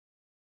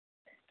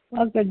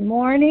Well, good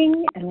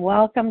morning and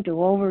welcome to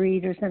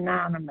Overeaters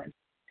Anonymous,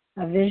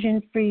 a Vision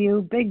for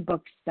You Big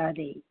Book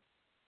study.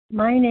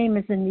 My name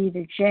is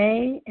Anita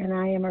J., and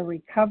I am a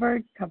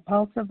recovered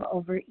compulsive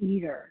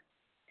overeater.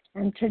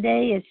 And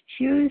today is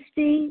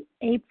Tuesday,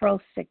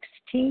 April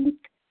 16th,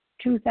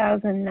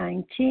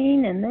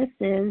 2019, and this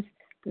is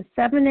the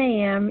 7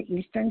 a.m.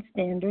 Eastern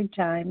Standard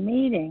Time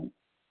meeting.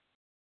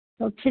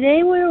 So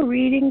today we're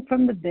reading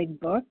from the Big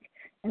Book,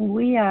 and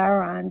we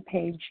are on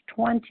page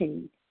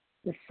 20.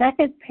 The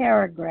second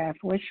paragraph,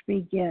 which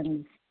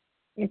begins,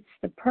 "It's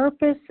the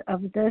purpose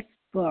of this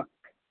book,"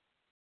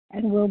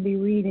 and we'll be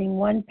reading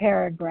one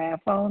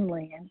paragraph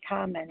only and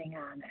commenting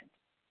on it.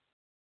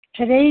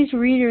 Today's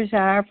readers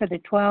are, for the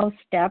 12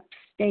 Steps,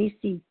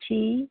 Stacy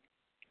T.,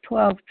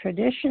 12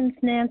 Traditions,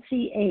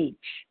 Nancy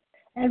H.,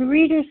 and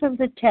readers of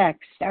the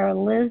text are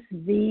Liz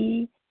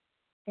V.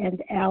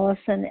 and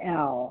Allison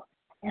L.,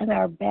 and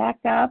our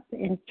backup,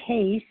 in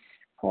case,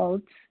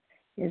 quotes,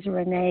 is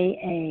Renee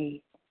A.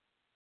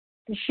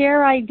 The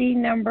share ID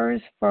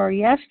numbers for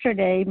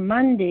yesterday,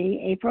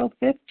 Monday, April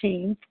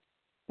 15th,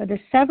 for the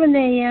 7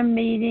 a.m.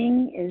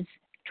 meeting is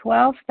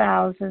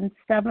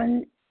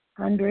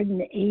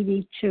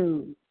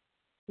 12,782,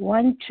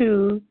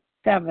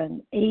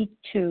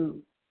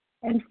 12782.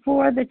 And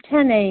for the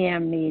 10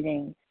 a.m.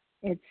 meeting,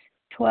 it's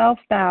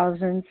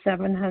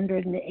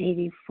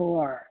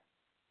 12,784,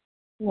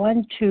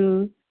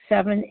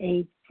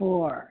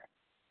 12784.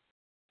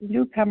 The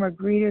newcomer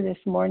greeter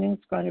this morning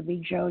is going to be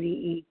Jody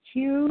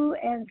E.Q.,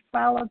 and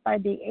followed by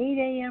the 8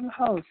 a.m.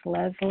 host,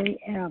 Leslie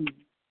M.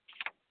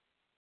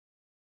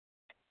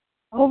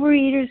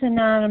 Overeaters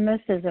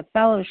Anonymous is a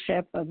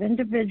fellowship of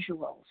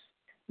individuals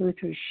who,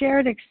 through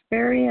shared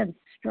experience,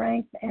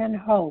 strength, and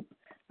hope,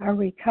 are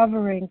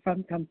recovering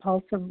from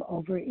compulsive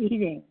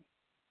overeating.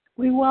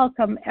 We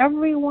welcome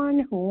everyone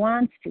who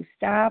wants to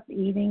stop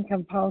eating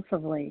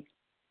compulsively.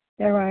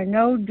 There are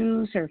no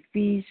dues or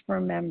fees for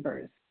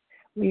members.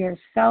 We are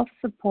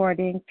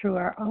self-supporting through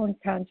our own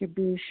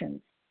contributions,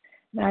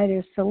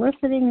 neither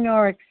soliciting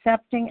nor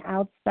accepting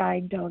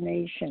outside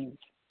donations.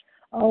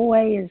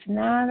 OA is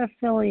not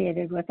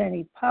affiliated with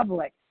any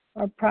public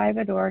or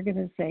private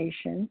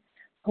organization,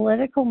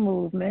 political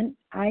movement,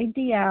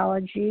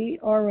 ideology,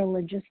 or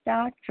religious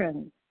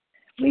doctrine.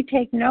 We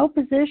take no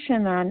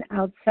position on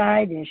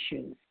outside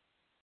issues.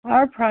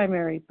 Our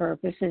primary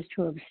purpose is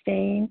to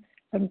abstain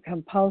from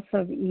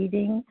compulsive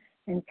eating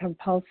and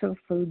compulsive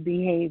food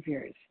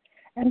behaviors,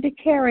 and to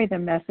carry the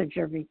message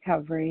of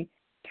recovery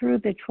through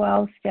the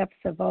 12 steps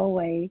of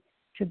OA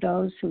to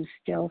those who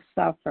still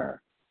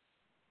suffer.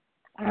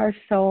 Our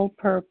sole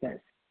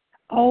purpose.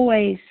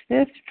 OA's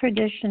fifth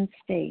tradition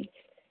states,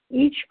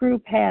 each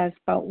group has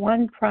but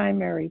one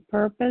primary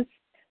purpose,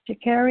 to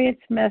carry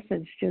its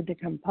message to the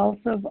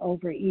compulsive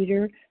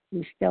overeater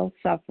who still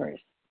suffers.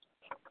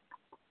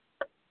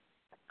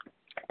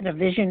 The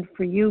Vision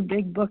for You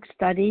Big Book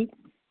study.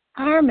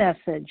 Our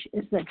message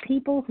is that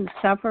people who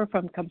suffer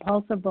from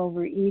compulsive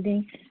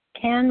overeating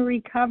can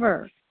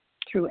recover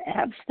through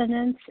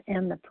abstinence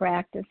and the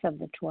practice of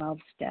the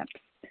 12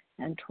 steps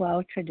and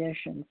 12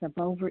 traditions of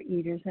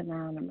Overeaters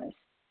Anonymous.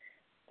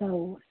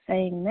 So,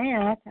 saying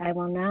that, I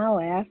will now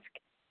ask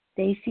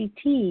Stacy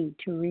T.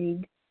 to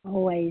read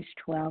OA's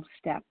 12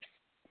 steps.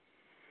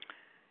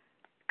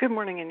 Good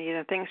morning,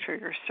 Anita. Thanks for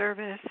your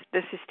service.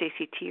 This is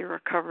Stacy T.,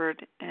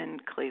 recovered in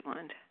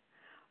Cleveland.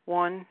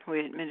 1,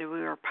 we admitted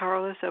we were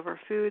powerless over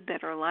food,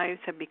 that our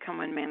lives had become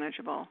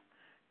unmanageable.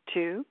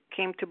 2,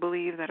 came to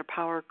believe that a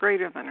power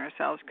greater than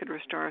ourselves could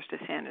restore us to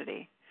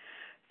sanity.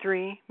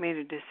 3, made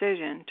a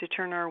decision to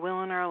turn our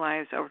will and our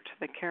lives over to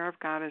the care of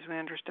God as we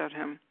understood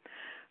Him.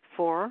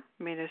 4,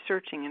 made a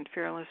searching and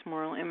fearless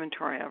moral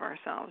inventory of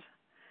ourselves.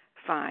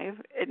 5,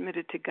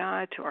 admitted to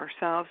God, to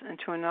ourselves, and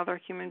to another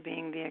human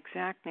being the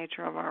exact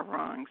nature of our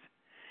wrongs.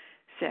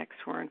 6,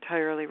 we're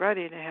entirely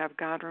ready to have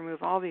God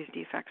remove all these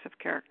defects of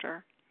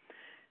character.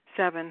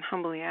 7,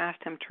 humbly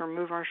asked Him to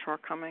remove our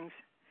shortcomings.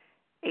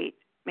 8,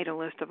 made a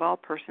list of all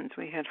persons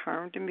we had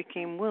harmed and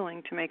became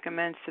willing to make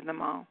amends to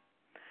them all.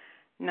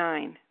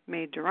 9,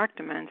 made direct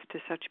amends to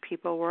such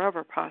people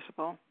wherever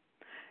possible,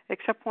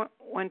 except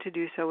when to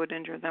do so would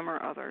injure them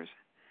or others.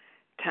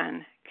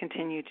 10,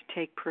 continued to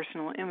take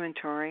personal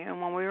inventory,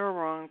 and when we were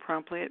wrong,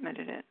 promptly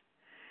admitted it.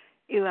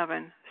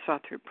 11,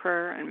 sought through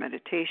prayer and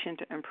meditation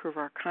to improve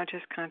our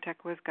conscious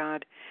contact with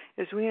God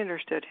as we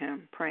understood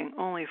Him, praying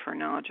only for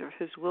knowledge of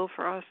His will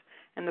for us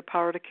and the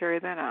power to carry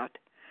that out.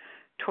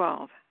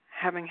 12,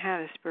 having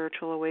had a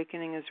spiritual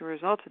awakening as a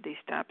result of these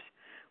steps,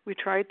 we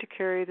tried to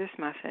carry this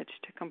message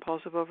to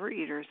compulsive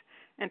overeaters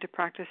and to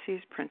practice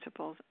these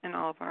principles in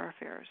all of our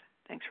affairs.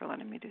 Thanks for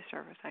letting me do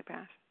service. I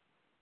pass.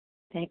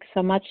 Thanks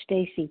so much,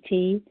 Stacy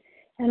T.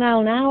 And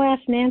I'll now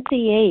ask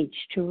Nancy H.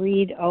 to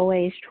read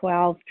OA's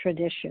 12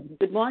 traditions.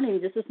 Good morning.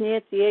 This is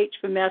Nancy H.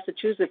 from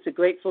Massachusetts, a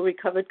grateful,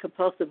 recovered,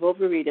 compulsive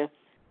overeater.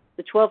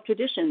 The 12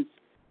 traditions.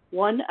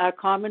 1, our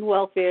common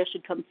welfare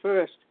should come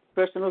first.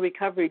 Personal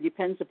recovery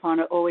depends upon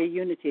our OA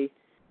unity.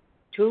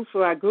 2,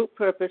 for our group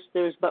purpose,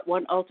 there is but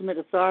one ultimate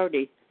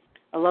authority,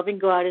 a loving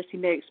God as He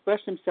may express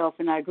Himself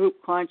in our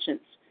group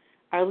conscience.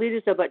 Our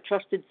leaders are but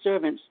trusted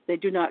servants. They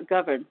do not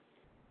govern.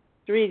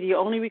 3, the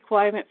only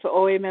requirement for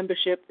OA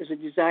membership is a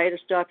desire to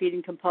stop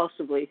eating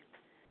compulsively.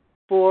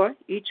 4,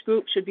 each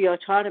group should be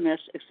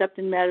autonomous except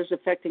in matters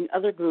affecting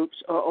other groups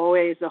or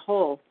OA as a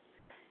whole.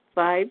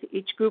 5,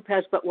 each group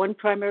has but one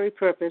primary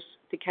purpose,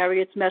 to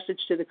carry its message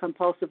to the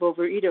compulsive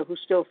overeater who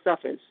still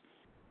suffers.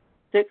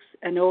 6,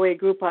 an OA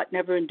group ought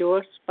never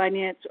endorse,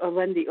 finance, or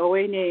lend the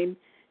OA name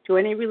to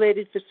any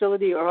related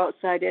facility or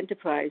outside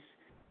enterprise,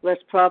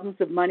 lest problems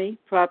of money,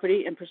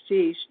 property, and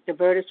prestige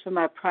divert us from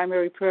our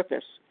primary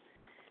purpose.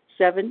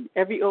 7,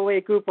 every OA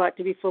group ought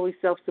to be fully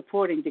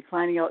self-supporting,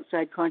 declining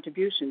outside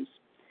contributions.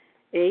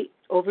 8,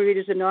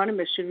 Overeaters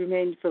Anonymous should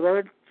remain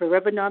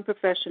forever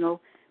non-professional,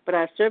 but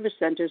our service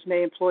centers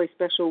may employ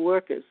special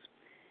workers.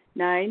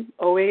 9,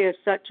 OA as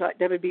such ought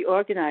never be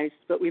organized,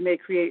 but we may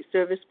create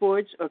service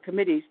boards or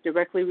committees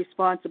directly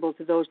responsible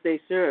to those they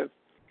serve.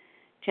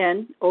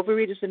 10,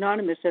 Overeaters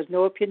Anonymous has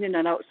no opinion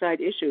on outside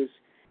issues,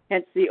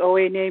 hence the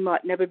OA name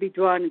ought never be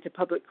drawn into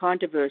public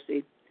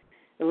controversy.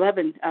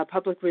 11, our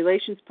public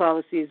relations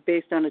policy is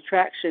based on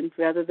attraction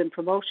rather than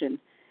promotion.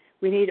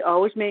 We need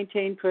always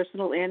maintain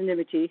personal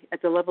anonymity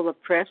at the level of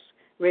press,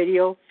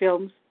 radio,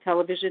 films,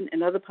 television,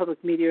 and other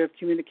public media of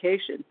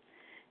communication.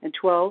 And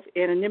 12,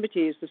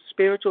 anonymity is the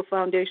spiritual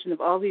foundation of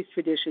all these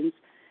traditions,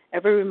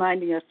 ever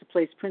reminding us to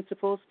place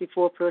principles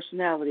before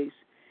personalities.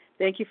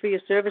 Thank you for your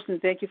service,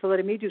 and thank you for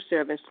letting me do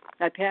service.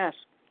 I pass.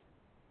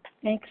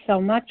 Thanks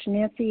so much,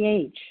 Nancy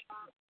H.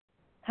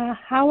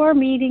 How our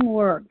meeting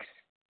works.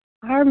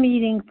 Our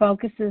meeting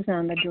focuses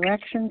on the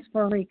directions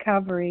for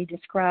recovery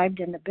described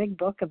in the Big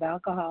Book of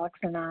Alcoholics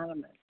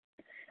Anonymous.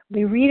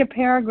 We read a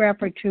paragraph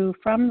or two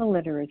from the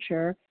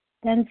literature,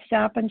 then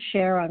stop and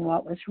share on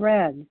what was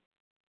read.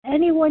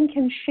 Anyone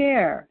can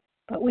share,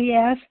 but we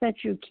ask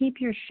that you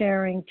keep your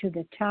sharing to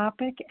the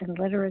topic and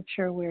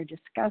literature we're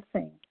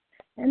discussing,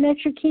 and that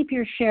you keep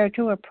your share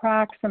to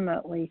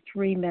approximately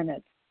 3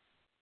 minutes.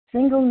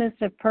 Singleness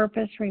of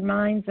purpose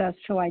reminds us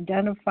to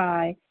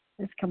identify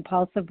as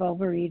compulsive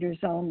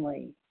overeaters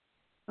only.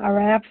 Our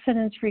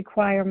abstinence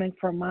requirement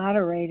for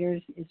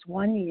moderators is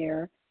 1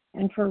 year,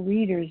 and for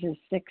readers is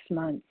 6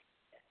 months.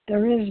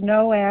 There is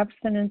no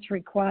abstinence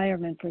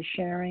requirement for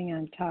sharing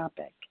on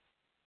topic.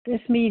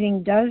 This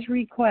meeting does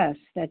request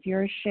that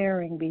your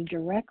sharing be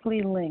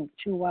directly linked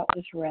to what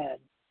was read.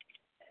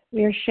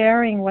 We are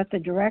sharing what the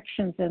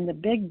directions in the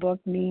Big Book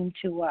mean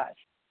to us.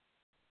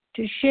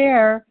 To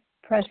share,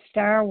 press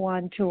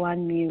 *1 to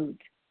unmute.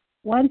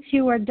 Once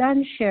you are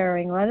done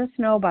sharing, let us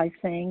know by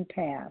saying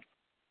pass.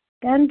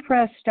 Then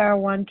press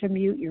 *1 to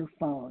mute your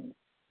phone.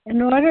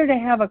 In order to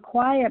have a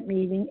quiet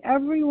meeting,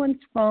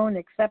 everyone's phone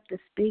except the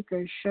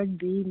speaker's should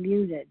be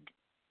muted.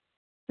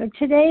 So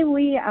today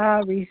we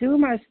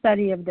resume our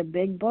study of the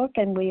Big Book,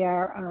 and we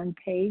are on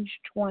page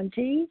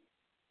 20,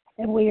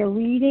 and we are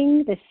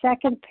reading the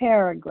second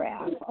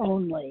paragraph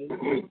only,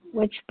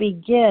 which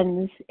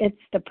begins, "It's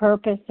the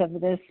purpose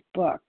of this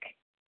book."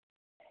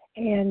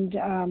 And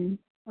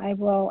I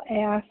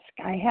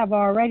have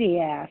already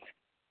asked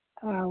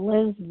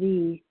Liz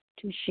V.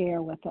 to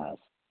share with us.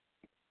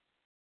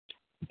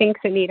 Thanks,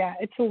 Anita.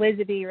 It's Liz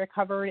V.,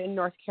 recovered in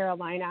North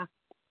Carolina.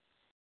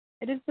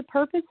 It is the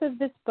purpose of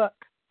this book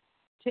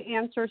to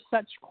answer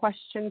such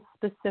questions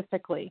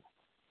specifically.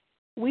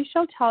 We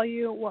shall tell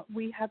you what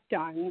we have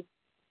done.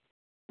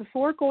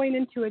 Before going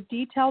into a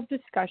detailed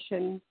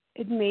discussion,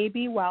 it may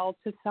be well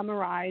to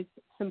summarize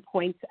some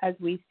points as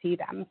we see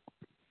them.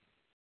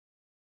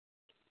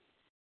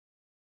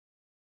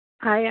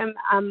 I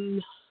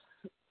am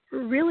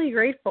really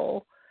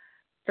grateful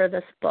for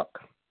this book.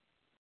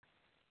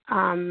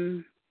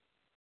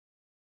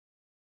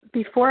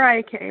 Before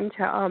I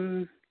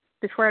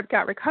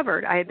got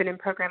recovered, I had been in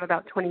program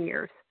about 20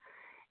 years.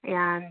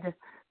 And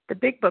the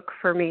Big Book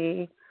for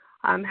me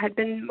had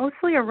been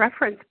mostly a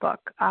reference book.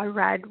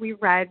 We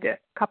read a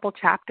couple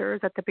chapters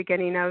at the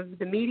beginning of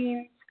the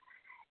meetings,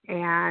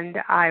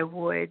 and I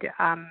would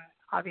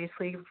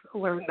obviously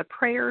learn the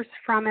prayers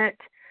from it,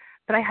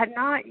 but I had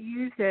not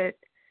used it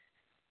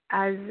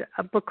as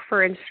a book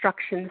for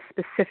instruction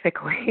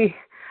specifically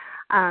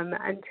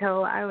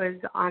until I was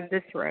on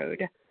this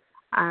road.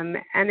 And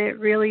it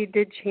really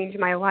did change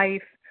my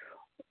life,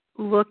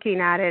 looking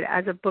at it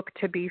as a book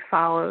to be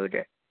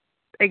followed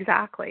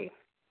exactly.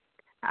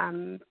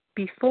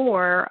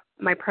 Before,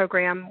 my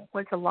program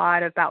was a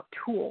lot about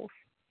tools.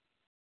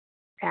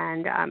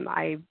 And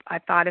I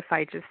thought if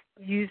I just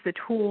used the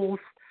tools,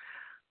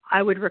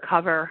 I would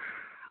recover.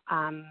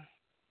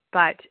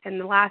 But in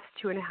the last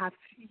 2.5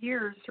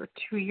 years or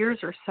 2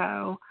 years or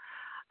so,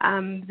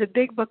 the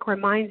Big Book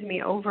reminds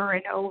me over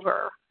and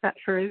over that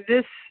for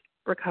this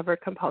recovered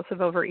compulsive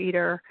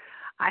overeater,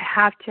 I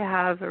have to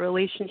have a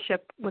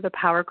relationship with a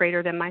power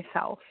greater than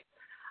myself.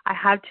 I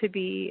have to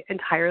be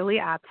entirely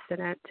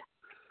abstinent,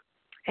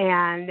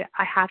 and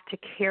I have to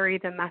carry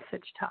the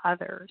message to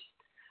others.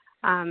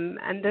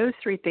 And those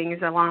 3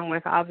 things, along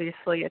with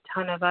obviously a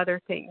ton of other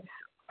things,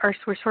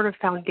 were sort of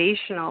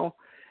foundational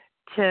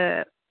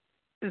to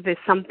the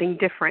something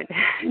different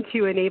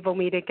to enable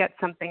me to get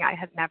something I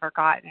had never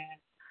gotten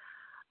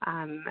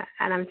And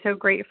I'm so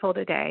grateful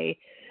today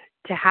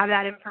to have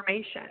that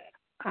information,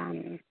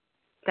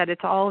 that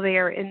it's all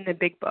there in the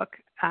big book.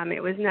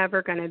 It was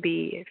never going to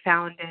be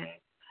found in,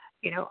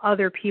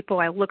 other people.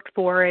 I looked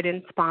for it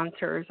in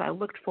sponsors. I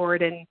looked for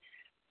it in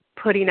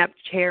putting up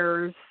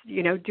chairs,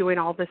 doing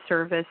all the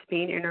service,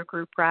 being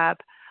intergroup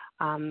rep.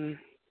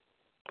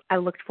 I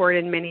looked for it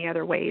in many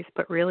other ways,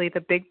 but really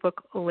the big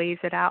book lays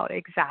it out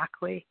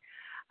exactly.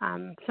 So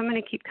I'm going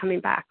to keep coming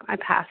back. I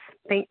pass.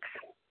 Thanks.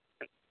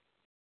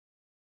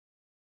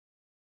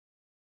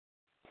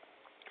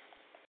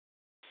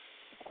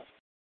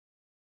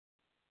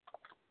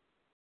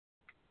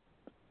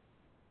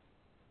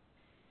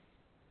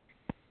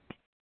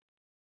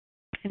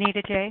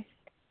 Anita J.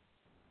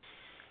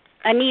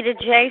 Anita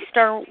J,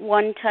 star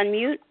 1 to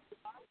unmute.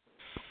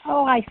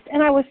 Oh, I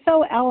was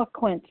so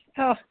eloquent.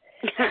 Oh.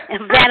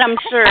 Of that I'm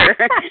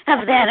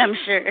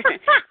sure.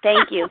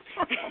 Thank you.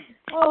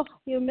 Oh,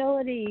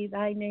 humility,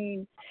 thy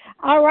name.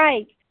 All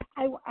right.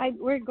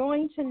 We're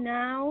going to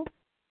now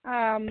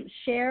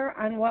share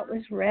on what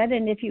was read.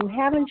 And if you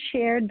haven't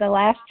shared the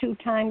last 2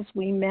 times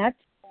we met,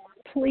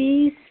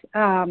 please,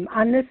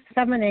 on this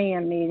 7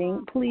 a.m.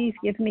 meeting, please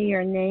give me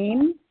your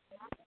name.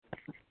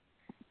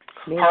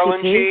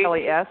 Harlan G.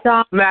 Kelly S.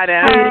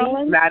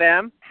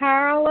 Madam.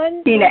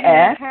 Harlan. Tina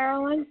S.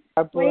 Harlan.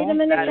 Wait a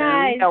minute,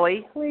 guys.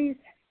 Kelly. Please.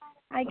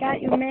 I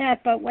got you,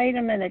 Matt, but wait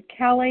a minute.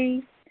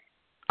 Kelly,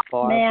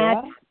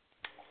 Barbara. Matt,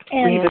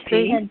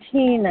 and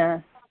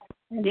Tina.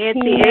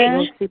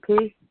 Nancy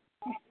P.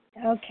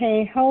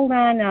 Okay, hold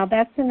on now.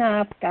 That's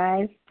enough,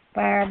 guys.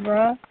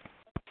 Barbara.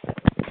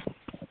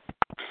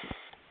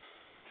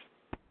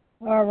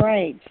 All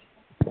right.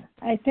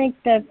 I think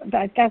that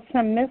I've got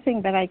some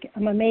missing, but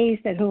I'm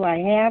amazed at who I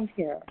have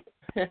here.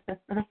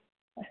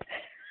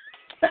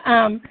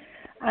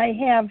 I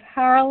have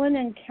Harlan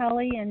and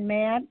Kelly and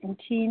Matt and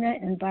Tina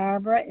and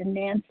Barbara and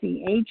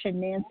Nancy H and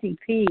Nancy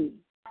P.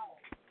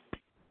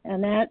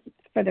 And that,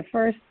 for the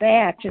first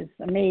batch, is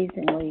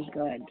amazingly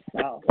good.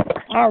 So,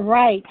 all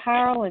right,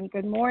 Harlan,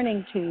 good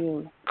morning to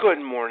you.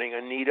 Good morning,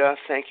 Anita.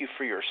 Thank you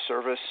for your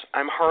service.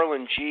 I'm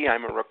Harlan G.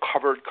 I'm a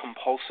recovered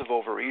compulsive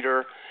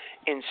overeater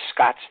in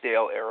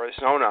Scottsdale,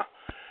 Arizona.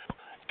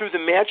 Through the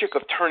magic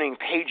of turning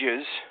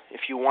pages,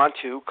 if you want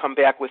to, come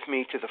back with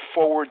me to the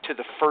forward to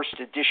the first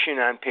edition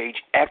on page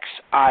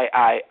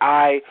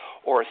XIII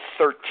or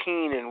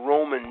 13 in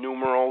Roman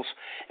numerals.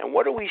 And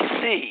what do we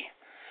see?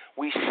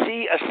 We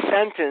see a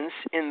sentence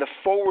in the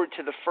forward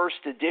to the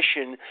first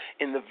edition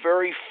in the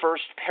very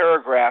first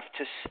paragraph,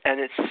 and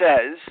it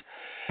says,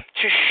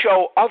 to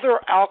show other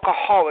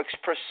alcoholics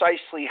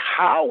precisely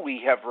how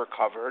we have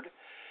recovered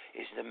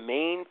is the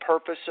main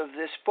purpose of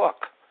this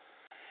book.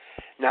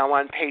 Now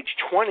on page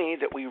 20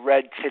 that we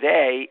read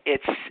today,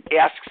 it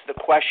asks the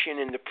question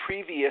in the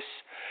previous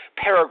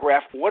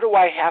paragraph, what do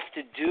I have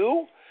to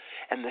do?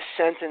 And the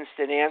sentence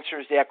that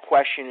answers that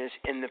question is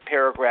in the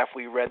paragraph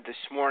we read this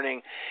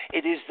morning.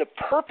 It is the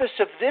purpose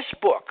of this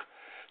book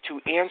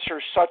to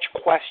answer such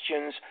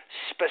questions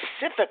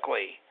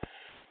specifically.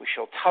 We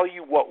shall tell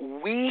you what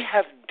we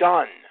have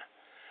done.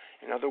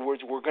 In other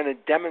words, we're going to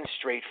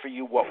demonstrate for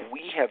you what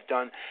we have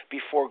done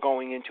before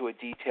going into a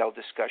detailed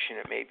discussion.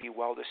 It may be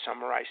well to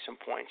summarize some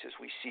points as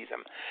we see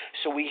them.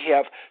 So we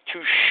have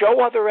to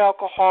show other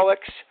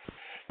alcoholics,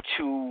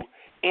 to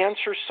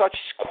answer such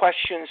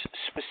questions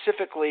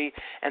specifically,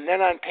 and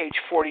then on page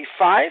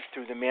 45,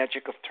 through the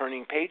magic of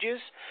turning pages,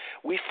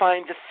 we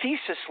find the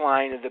thesis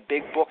line of the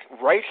big book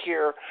right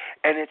here,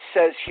 and it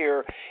says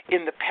here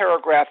in the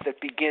paragraph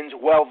that begins,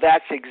 well,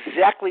 that's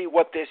exactly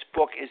what this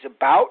book is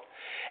about.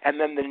 And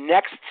then the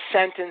next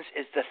sentence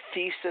is the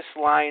thesis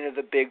line of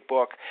the big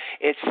book.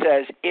 It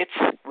says its,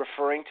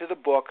 referring to the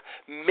book,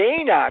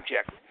 main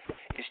object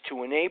is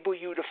to enable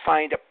you to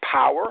find a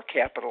power,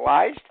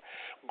 capitalized,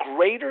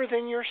 greater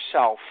than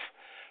yourself,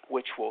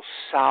 which will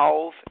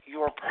solve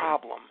your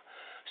problem.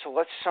 So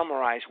let's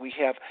summarize. We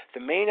have the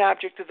main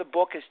object of the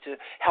book is to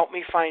help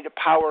me find a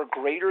power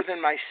greater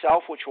than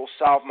myself, which will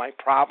solve my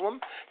problem.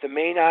 The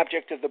main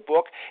object of the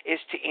book is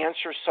to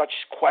answer such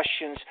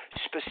questions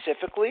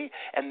specifically,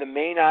 and the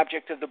main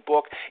object of the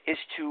book is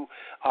to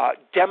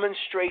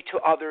demonstrate to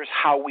others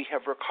how we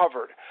have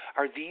recovered.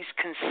 Are these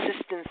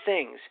consistent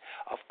things?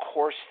 Of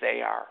course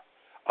they are.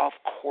 Of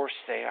course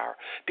they are.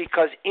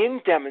 Because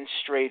in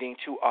demonstrating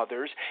to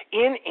others,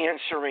 in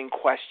answering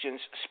questions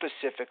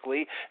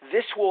specifically,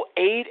 this will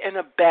aid and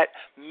abet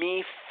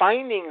me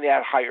finding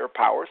that higher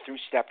power through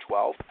step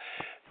 12.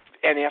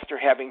 And after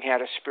having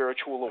had a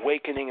spiritual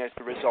awakening as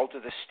the result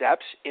of the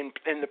steps in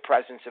the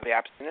presence of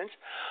abstinence,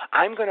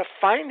 I'm going to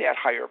find that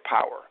higher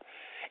power.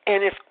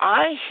 And if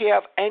I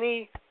have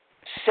any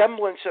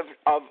semblance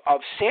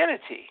of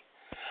sanity,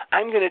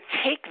 I'm going to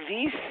take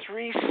these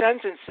 3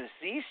 sentences,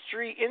 these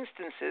 3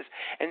 instances,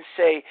 and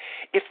say,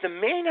 if the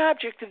main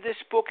object of this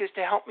book is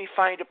to help me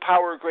find a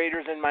power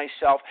greater than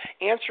myself,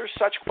 answer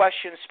such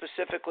questions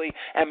specifically,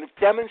 and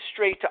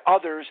demonstrate to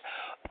others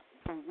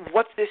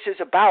what this is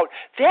about,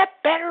 that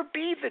better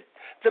be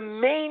the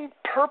main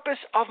purpose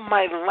of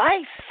my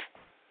life.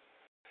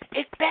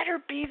 It better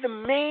be the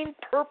main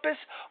purpose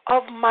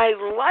of my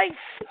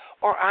life,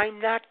 or I'm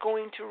not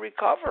going to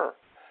recover.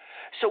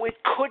 So it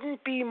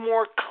couldn't be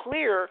more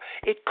clear.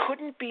 It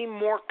couldn't be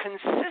more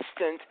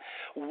consistent.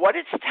 What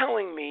it's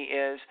telling me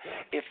is,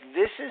 if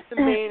this is the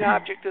main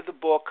object of the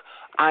book,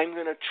 I'm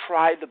going to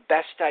try the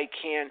best I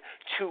can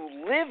to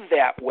live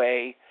that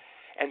way.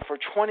 And for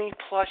 20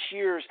 plus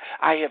years,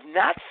 I have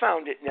not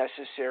found it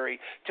necessary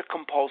to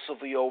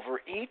compulsively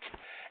overeat,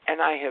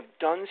 and I have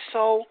done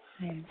so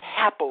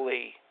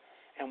happily.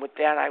 And with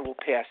that, I will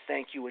pass.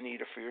 Thank you,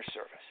 Anita, for your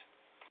service.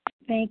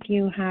 Thank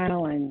you,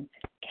 Harlan.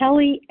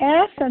 Kelly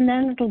S., and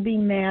then it'll be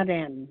Matt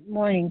M.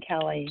 Morning,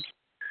 Kelly.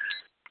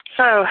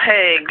 So,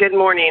 hey, good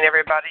morning,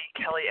 everybody.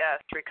 Kelly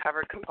S.,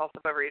 recovered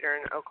compulsive overeater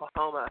in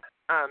Oklahoma.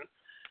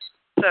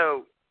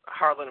 So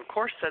Harlan, of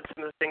course, said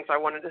some of the things I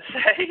wanted to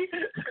say,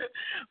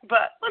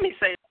 but let me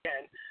say it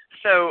again.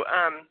 So,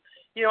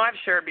 I've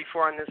shared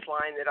before on this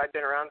line that I've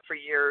been around for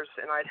years,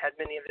 and I'd had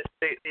many of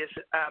these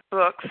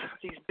books,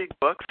 these big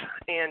books,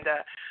 and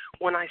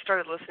when I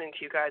started listening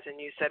to you guys and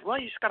you said, well,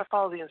 you just got to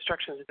follow the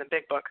instructions in the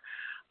big book,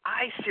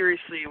 I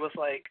seriously was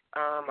like,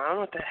 I don't know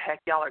what the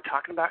heck y'all are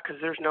talking about, because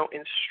there's no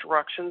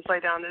instructions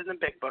laid down in the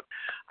big book.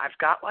 I've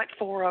got like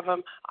 4 of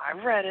them.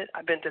 I've read it.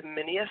 I've been to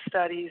many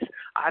studies.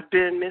 I've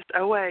been Miss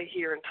OA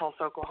here in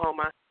Tulsa,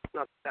 Oklahoma.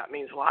 Not that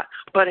means a lot.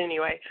 But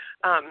anyway,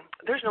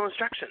 there's no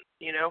instruction,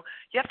 You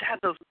have to have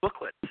those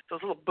booklets,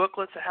 those little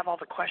booklets that have all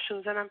the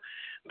questions in them.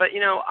 But,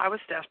 I was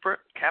desperate,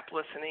 kept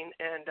listening,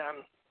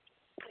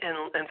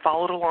 and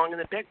followed along in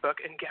the big book,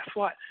 and guess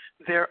what?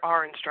 There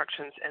are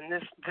instructions, and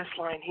this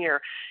line here,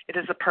 it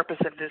is the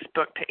purpose of this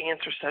book to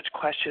answer such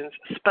questions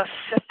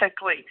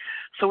specifically.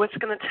 So it's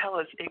going to tell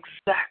us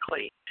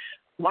exactly,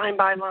 line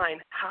by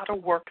line, how to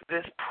work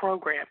this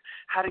program,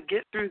 how to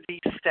get through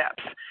these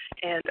steps.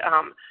 And,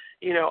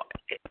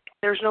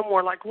 there's no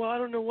more like, well, I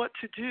don't know what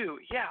to do.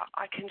 Yeah,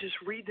 I can just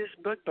read this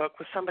book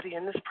with somebody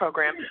in this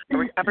program, a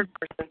recovered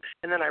person,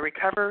 and then I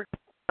recover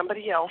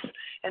somebody else.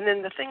 And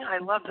then the thing I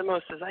love the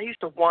most is I used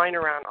to whine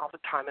around all the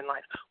time in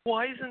life.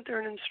 Why isn't there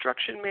an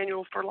instruction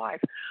manual for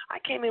life? I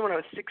came in when I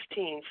was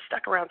 16,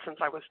 stuck around since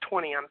I was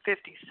 20. I'm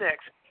 56.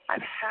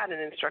 I've had an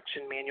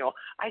instruction manual.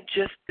 I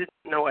just didn't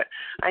know it.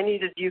 I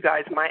needed you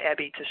guys, my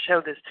Abby, to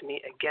show this to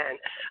me again.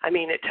 I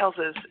mean, it tells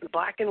us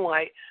black and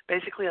white,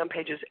 basically on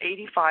pages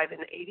 85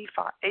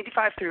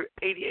 through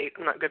 88.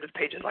 I'm not good with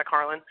pages like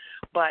Harlan,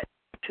 but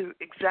to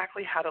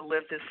exactly how to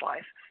live this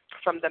life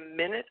from the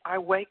minute I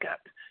wake up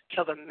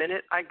till the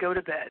minute I go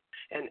to bed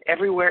and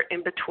everywhere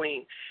in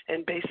between.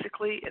 And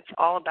basically it's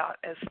all about,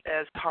 as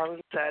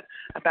Harlan said,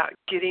 about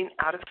getting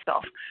out of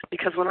self.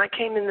 Because when I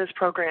came in this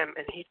program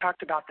and he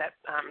talked about that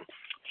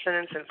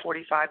sentence in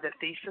 45, the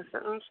thesis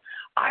sentence,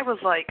 I was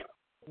like,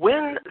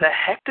 when the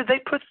heck did they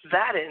put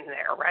that in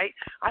there, right?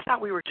 I thought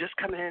we were just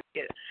coming in to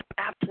get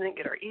abstinent,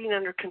 get our eating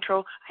under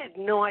control. I had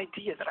no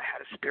idea that I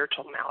had a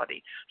spiritual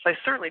malady. So I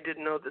certainly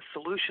didn't know the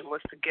solution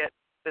was to get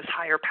this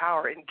higher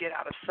power and get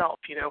out of self.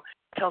 It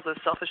tells us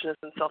selfishness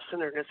and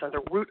self-centeredness are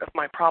the root of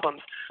my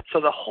problems. So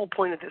the whole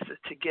point of this is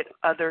to get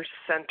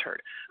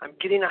others-centered. I'm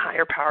getting a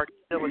higher power to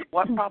deal with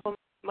what problem?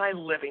 My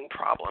living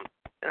problem.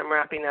 And I'm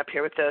wrapping up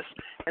here with this.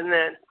 And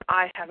then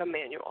I have a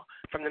manual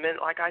from the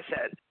minute, like I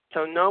said.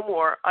 So no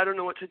more, I don't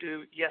know what to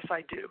do. Yes,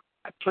 I do.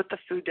 I put the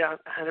food down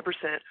 100%,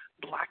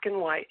 black and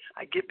white.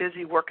 I get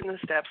busy working the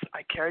steps.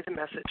 I carry the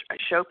message. I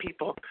show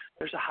people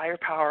there's a higher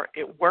power.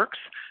 It works.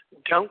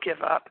 Don't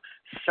give up.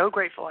 So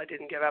grateful I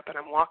didn't give up, and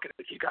I'm walking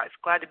with you guys.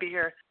 Glad to be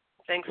here.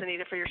 Thanks,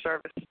 Anita, for your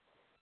service.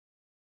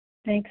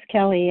 Thanks,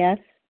 Kelly. Yes.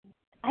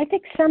 I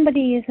think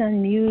somebody is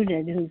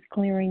unmuted who's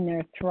clearing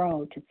their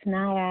throat. It's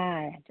not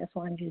I just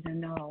wanted you to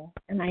know.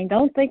 And I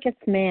don't think it's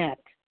Matt.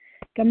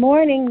 Good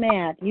morning,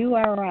 Matt. You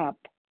are up.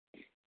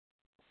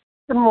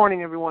 Good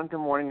morning, everyone. Good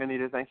morning,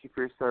 Anita. Thank you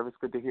for your service.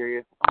 Good to hear you.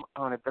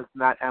 It's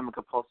Matt M., a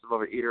compulsive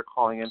overeater,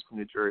 calling in from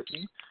New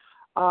Jersey.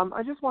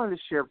 I just wanted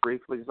to share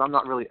briefly, because I'm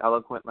not really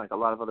eloquent like a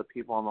lot of other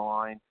people on the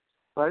line,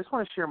 but I just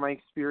want to share my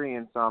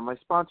experience. My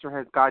sponsor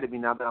has guided me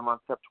now that I'm on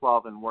step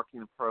 12 and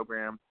working the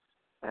program,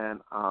 and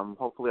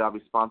hopefully I'll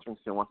be sponsoring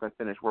soon once I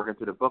finish working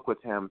through the book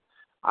with him.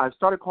 I've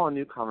started calling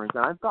newcomers,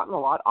 and I've gotten a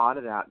lot out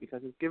of that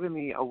because it's given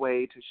me a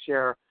way to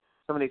share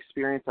some of the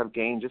experience I've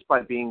gained just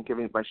by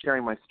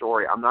sharing my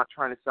story. I'm not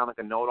trying to sound like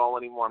a know-it-all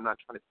anymore. I'm not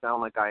trying to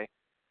sound like I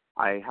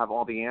have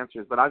all the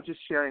answers, but I'm just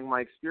sharing my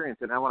experience.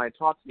 And then when I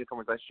talk to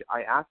newcomers,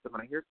 I ask them,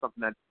 when I hear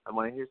something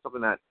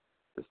that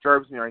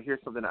disturbs me, or I hear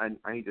something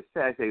I need to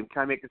say, I say,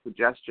 can I make a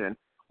suggestion?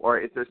 Or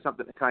is there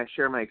something, can I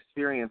share my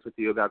experience with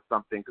you about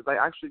something? Because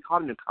I actually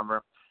caught a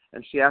newcomer,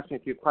 and she asked me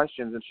a few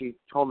questions, and she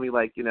told me,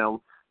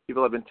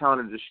 people have been telling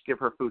her to just give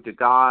her food to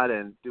God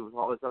and do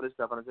all this other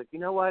stuff. And I was like, you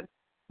know what?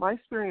 My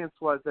experience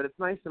was that it's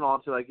nice and all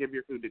to give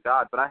your food to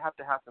God, but I have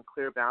to have some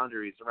clear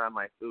boundaries around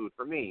my food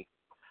for me.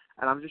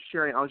 And I just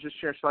shared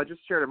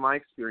my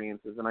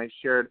experiences, and I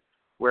shared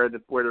where the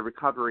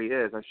recovery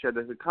is. I shared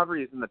the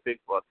recovery is in the big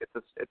book.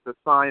 It's a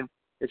sign.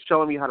 It's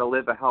showing me how to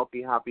live a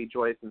healthy, happy,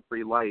 joyous, and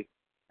free life.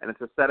 And it's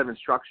a set of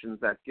instructions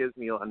that gives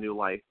me a new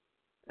life.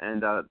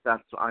 And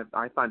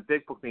I find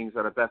big book meetings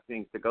are the best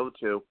meetings to go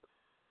to.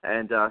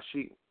 And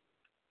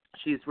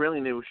she's really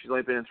new. She's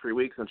only been in 3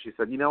 weeks, and she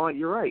said, you know what,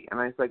 you're right. And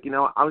I was like,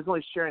 I was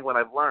only sharing what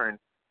I've learned.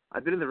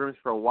 I've been in the rooms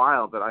for a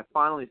while, but I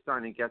finally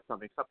starting to get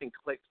something. Something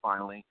clicked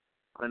finally.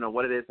 I don't know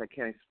what it is. I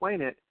can't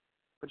explain it.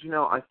 But,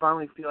 I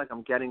finally feel like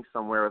I'm getting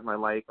somewhere with my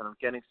life, and I'm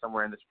getting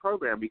somewhere in this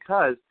program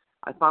because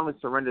I finally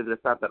surrendered to the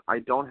fact that I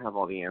don't have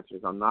all the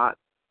answers. I'm not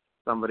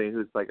somebody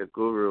who's like a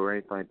guru or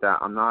anything like that.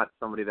 I'm not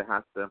somebody that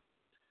has to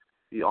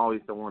be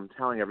always the one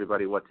telling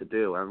everybody what to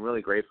do. I'm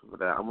really grateful for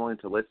that. I'm willing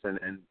to listen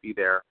and be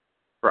there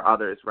for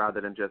others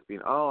rather than just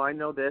being, I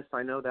know this,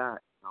 I know that.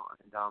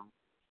 And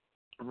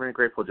I'm very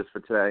grateful just for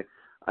today.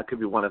 I could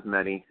be one of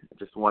many,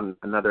 just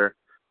another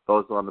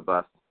bozo on the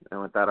bus.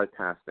 And with that, I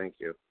pass. Thank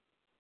you.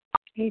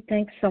 Hey,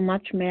 thanks so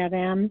much,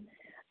 Madam.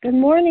 Good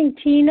morning,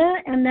 Tina,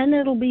 and then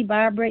it'll be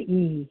Barbara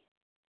E.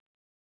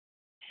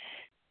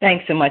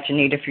 Thanks so much,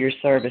 Anita, for your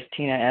service.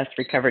 Tina S.,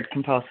 recovered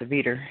compulsive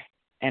eater,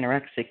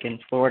 anorexic in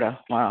Florida.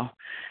 Wow,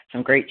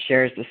 some great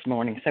shares this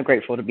morning. So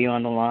grateful to be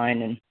on the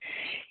line. And,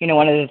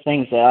 one of the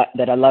things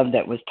that I love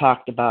that was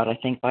talked about, I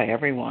think, by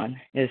everyone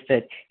is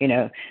that,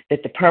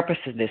 that the purpose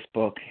of this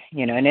book,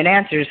 and it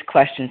answers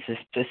questions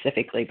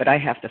specifically, but I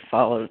have to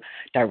follow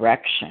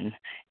direction.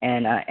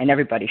 And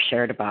everybody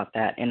shared about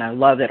that. And I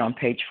love that on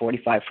page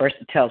 45. First,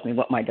 it tells me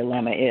what my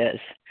dilemma is,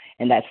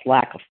 and that's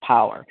lack of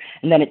power.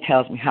 And then it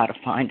tells me how to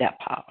find that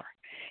power.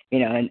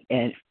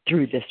 And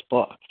through this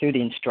book, through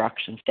the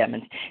instructions,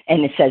 and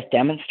it says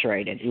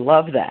demonstrated.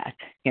 Love that.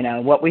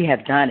 What we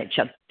have done, it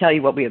shall tell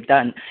you what we have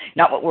done,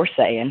 not what we're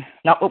saying,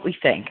 not what we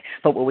think,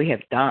 but what we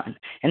have done.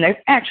 And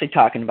they're actually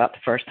talking about the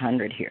first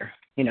 100 here,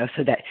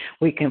 so that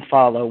we can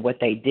follow what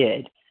they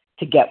did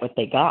to get what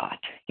they got.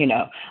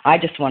 I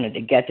just wanted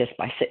to get this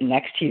by sitting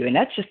next to you, and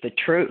that's just the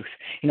truth.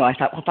 I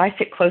thought, well, if I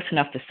sit close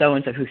enough to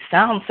so-and-so who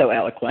sounds so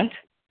eloquent,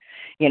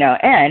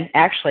 and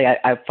actually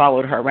I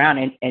followed her around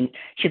and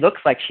she looks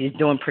like she's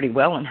doing pretty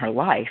well in her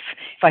life.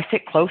 If I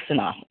sit close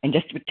enough and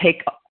just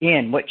take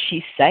in what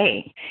she's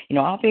saying,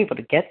 I'll be able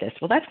to get this.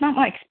 Well, that's not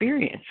my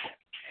experience.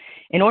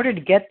 In order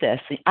to get this,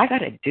 I got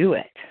to do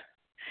it.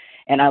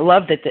 And I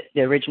love that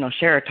the original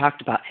sharer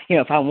talked about,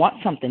 if I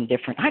want something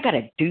different, I got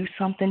to do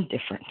something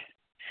different.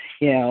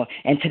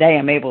 And today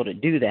I'm able to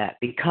do that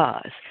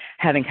because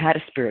having had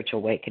a spiritual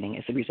awakening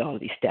as a result of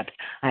these steps,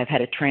 I've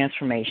had a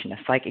transformation, a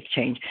psychic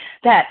change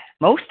that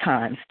most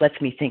times lets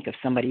me think of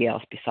somebody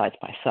else besides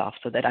myself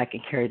so that I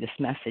can carry this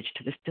message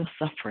to the still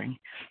suffering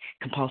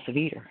compulsive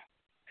eater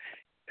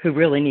who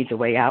really needs a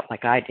way out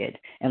like I did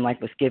and like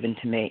was given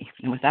to me.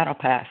 And with that, I'll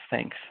pass.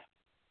 Thanks.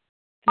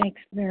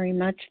 Thanks very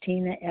much,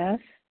 Tina S.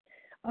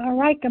 All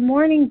right. Good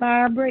morning,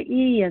 Barbara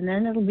E., and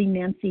then it'll be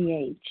Nancy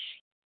H.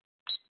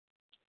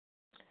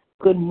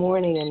 Good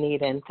morning,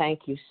 Anita, and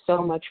thank you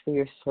so much for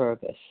your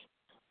service.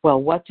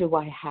 Well, what do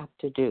I have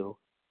to do?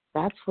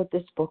 That's what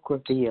this book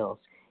reveals.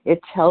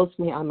 It tells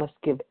me I must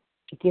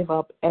give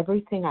up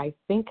everything I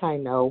think I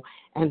know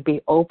and be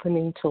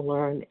opening to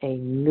learn a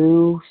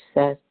new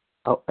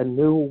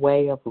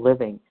way of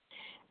living.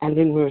 And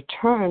in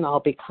return,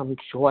 I'll become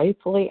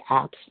joyfully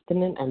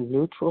abstinent and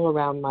neutral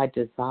around my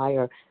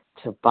desire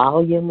to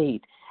volume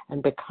eat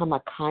and become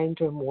a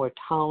kinder, more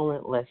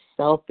tolerant, less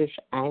selfish,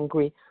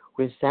 angry,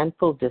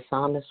 resentful,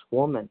 dishonest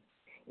woman.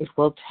 It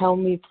will tell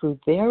me through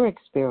their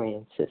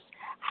experiences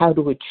how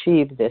to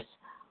achieve this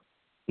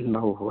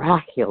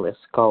miraculous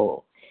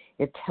goal.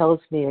 It tells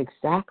me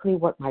exactly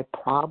what my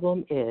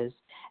problem is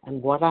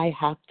and what I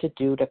have to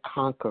do to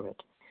conquer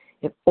it.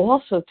 It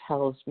also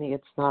tells me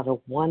it's not a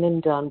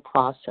one-and-done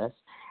process,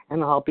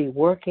 and I'll be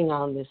working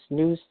on this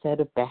new set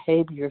of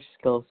behavior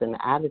skills and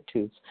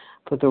attitudes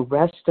for the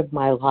rest of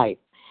my life,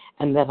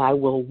 and that I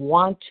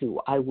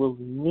will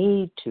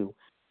need to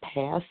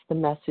pass the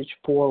message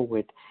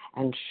forward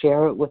and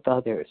share it with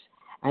others.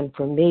 And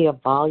for me, a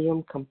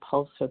volume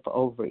compulsive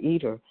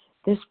overeater,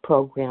 this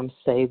program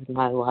saved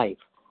my life,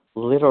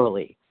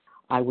 literally.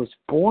 I was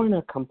born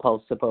a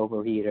compulsive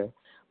overeater,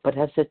 but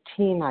as a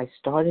teen, I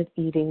started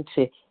eating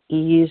to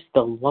ease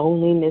the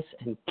loneliness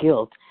and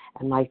guilt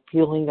and my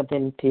feeling of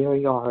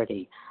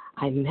inferiority.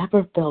 I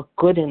never felt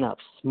good enough,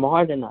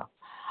 smart enough.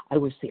 I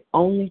was the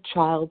only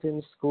child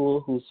in school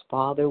whose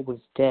father was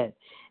dead,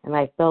 and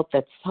I felt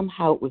that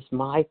somehow it was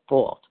my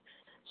fault.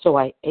 So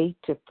I ate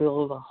to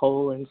fill the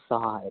hole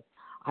inside.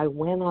 I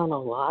went on a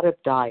lot of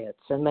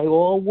diets, and they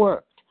all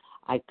worked.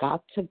 I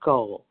got to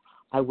goal.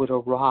 I would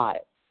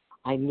arrive.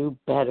 I knew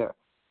better.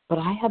 But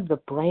I have the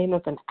brain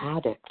of an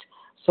addict,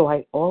 so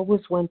I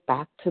always went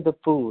back to the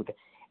food.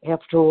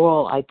 After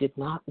all, I did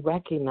not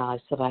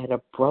recognize that I had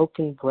a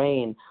broken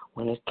brain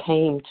when it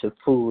came to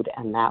food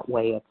and that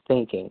way of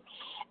thinking.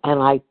 And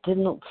I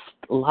didn't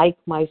like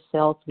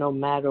myself no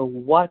matter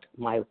what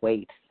my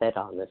weight said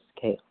on the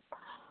scale.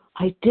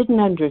 I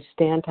didn't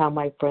understand how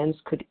my friends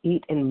could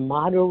eat in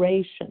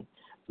moderation.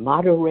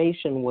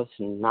 Moderation was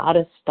not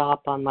a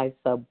stop on my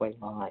subway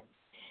line.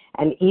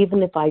 And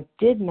even if I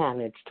did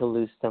manage to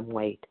lose some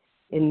weight,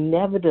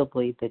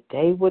 inevitably the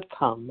day would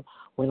come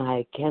when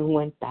I again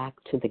went back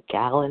to the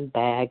gallon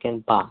bag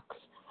and box.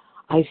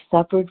 I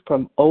suffered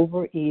from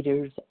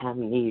overeater's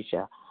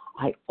amnesia.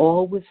 I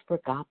always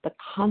forgot the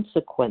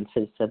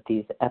consequences of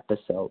these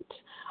episodes.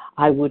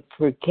 I would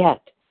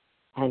forget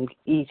and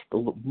eat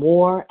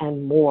more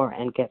and more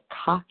and get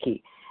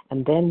cocky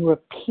and then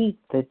repeat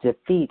the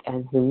defeat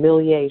and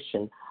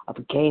humiliation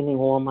of gaining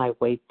all my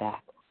weight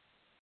back.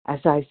 As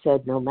I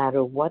said, no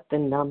matter what the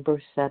number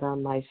said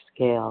on my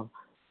scale,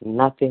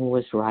 nothing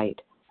was right.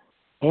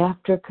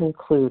 After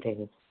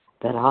concluding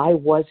that I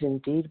was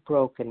indeed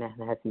broken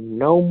and had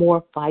no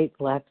more fight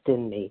left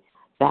in me,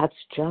 that's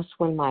just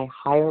when my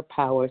higher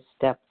power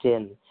stepped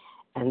in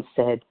and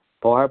said,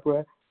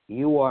 Barbara,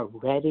 you are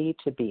ready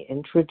to be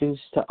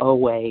introduced to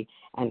OA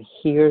and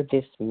hear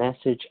this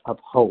message of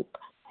hope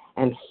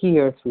and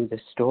hear through the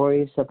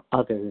stories of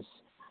others.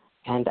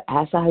 And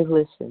as I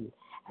listened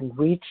and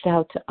reached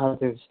out to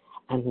others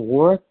and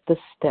worked the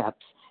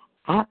steps,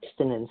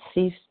 abstinence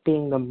ceased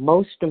being the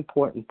most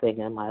important thing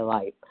in my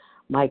life.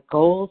 My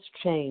goals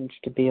changed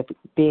to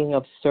being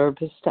of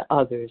service to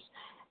others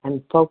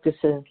and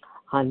focusing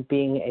on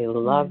being a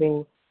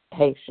loving,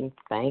 patient,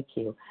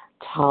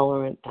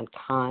 tolerant and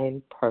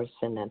kind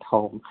person at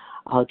home.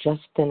 I'll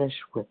just finish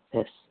with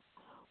this.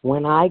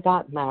 When I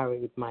got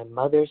married, my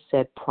mother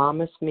said,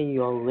 promise me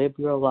you'll live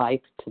your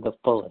life to the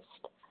fullest.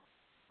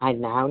 I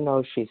now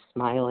know she's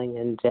smiling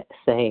and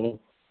saying,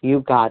 you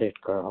got it,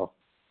 girl.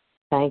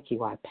 Thank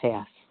you. I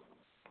pass.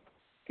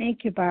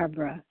 Thank you,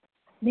 Barbara.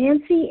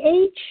 Nancy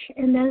H.,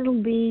 and then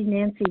it'll be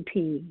Nancy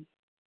P.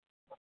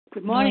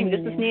 Good morning. This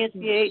is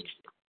Nancy H.,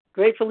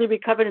 gratefully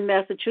recovered in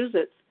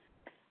Massachusetts.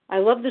 I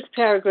love this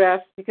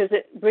paragraph because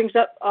it brings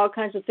up all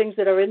kinds of things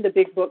that are in the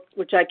big book,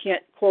 which I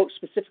can't quote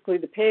specifically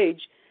the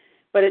page,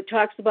 but it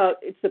talks about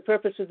it's the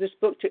purpose of this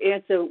book to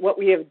answer what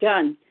we have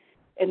done.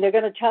 And they're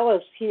going to tell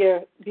us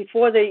here,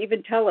 before they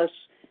even tell us,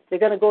 they're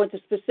going to go into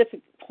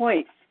specific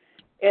points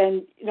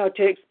and,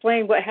 to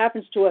explain what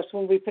happens to us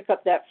when we pick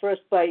up that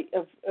first bite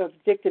of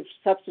addictive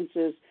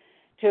substances,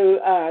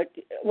 to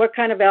what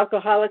kind of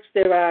alcoholics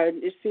there are,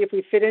 and see if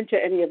we fit into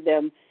any of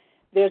them.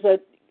 There's a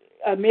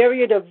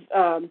myriad of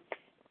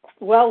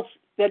wealth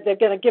that they're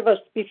going to give us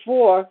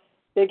before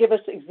they give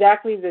us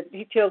exactly the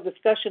detailed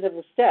discussion of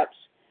the steps.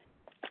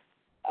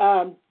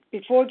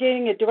 Before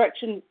going into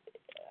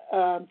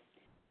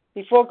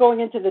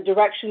the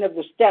direction of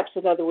the steps,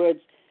 in other words,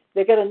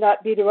 they're going to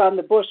not beat around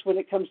the bush when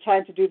it comes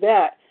time to do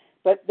that,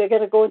 but they're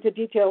going to go into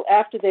detail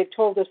after they've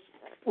told us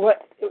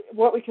what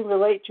we can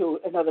relate to,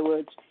 in other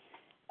words.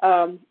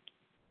 And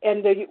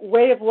the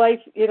way of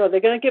life, they're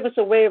going to give us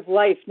a way of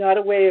life, not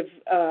a way of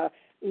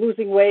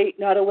losing weight,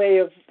 not a way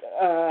of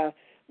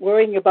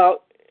worrying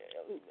about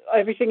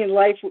everything in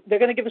life. They're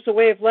going to give us a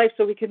way of life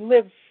so we can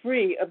live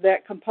free of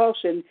that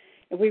compulsion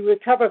and we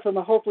recover from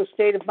a hopeless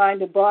state of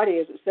mind and body,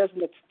 as it says in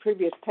the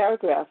previous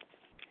paragraph.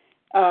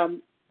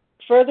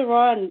 Further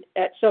on,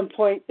 at some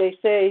point, they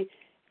say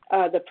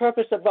the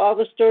purpose of all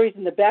the stories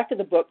in the back of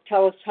the book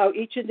tell us how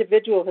each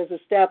individual has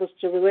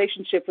established a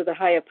relationship with a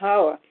higher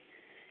power.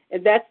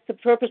 And that's the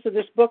purpose of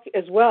this book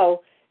as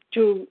well,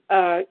 to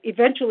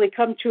eventually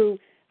come to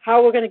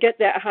how we're going to get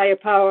that higher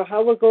power,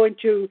 how we're going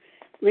to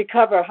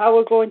recover, how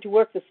we're going to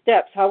work the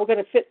steps, how we're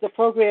going to fit the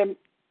program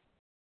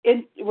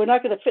in. We're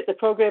not going to fit the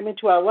program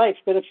into our life,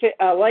 but to fit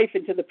our life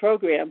into the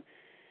program.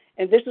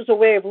 And this is a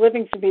way of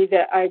living for me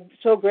that I'm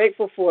so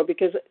grateful for,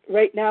 because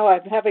right now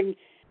I'm having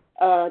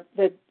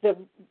the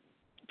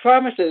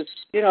promises,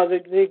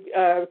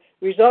 the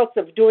results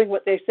of doing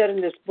what they said in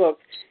this book,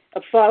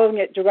 of following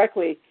it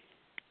directly.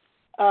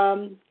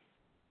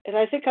 And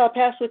I think I'll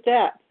pass with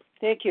that.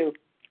 Thank you.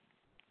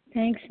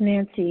 Thanks,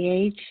 Nancy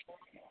H.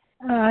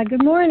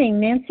 Good morning,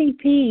 Nancy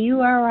P. You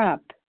are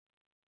up.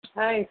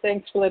 Hi,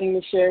 thanks for letting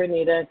me share,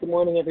 Anita. Good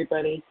morning,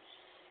 everybody.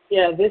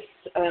 Yeah, this,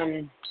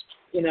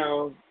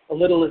 a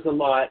little is a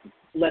lot,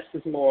 less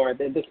is more.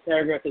 This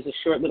paragraph is a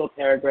short little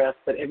paragraph,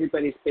 but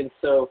everybody's been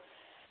so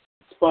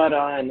spot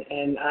on,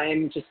 and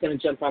I'm just going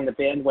to jump on the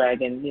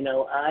bandwagon.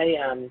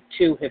 I,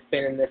 too, have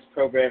been in this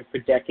program for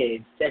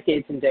decades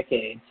and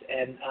decades,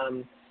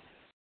 and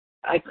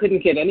I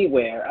couldn't get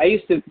anywhere.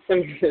 Some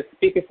of the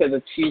speaker said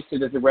that she used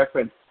it as a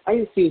reference. I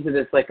used to use it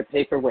as like a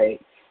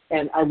paperweight,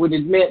 and I would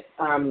admit,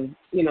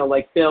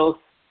 like Bill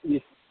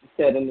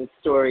said in his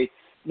story,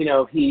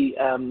 he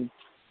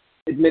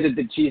admitted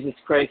that Jesus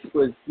Christ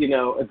was,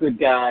 a good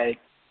guy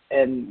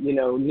and,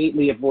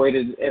 neatly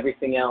avoided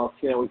everything else,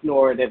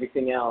 ignored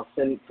everything else.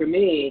 And for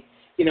me,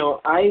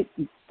 I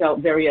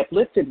felt very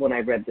uplifted when I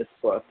read this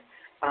book,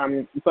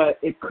 but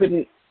it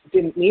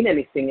didn't mean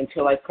anything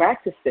until I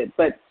practiced it.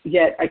 But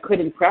yet I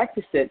couldn't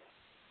practice it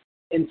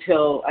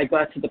until I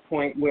got to the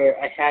point where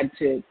I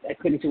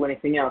couldn't do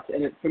anything else.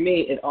 And for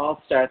me, it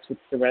all starts with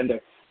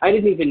surrender. I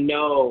didn't even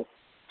know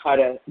how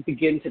to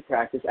begin to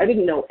practice. I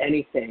didn't know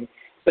anything.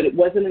 But it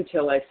wasn't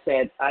until I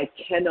said, I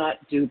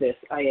cannot do this.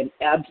 I am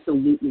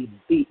absolutely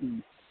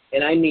beaten,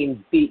 and I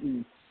mean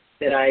beaten,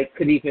 that I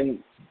could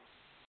even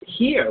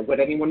hear what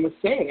anyone was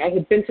saying. I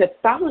had been to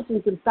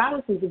thousands and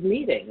thousands of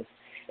meetings,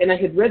 And I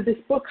had read this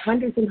book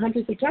hundreds and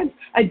hundreds of times.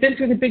 I'd been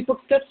through the Big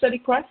Book Step Study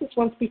process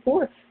once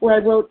before, where I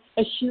wrote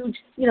a huge,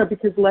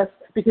 because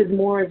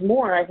more is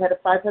more, I had a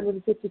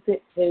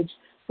 550-page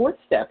fourth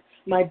step.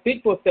 My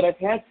big book that I've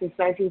had since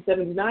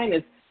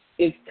 1979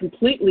 is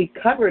completely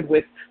covered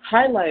with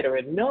highlighter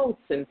and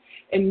notes, and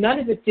none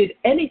of it did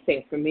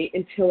anything for me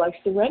until I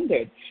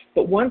surrendered.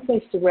 But once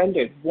I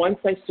surrendered,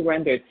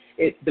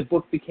 the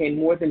book became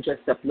more than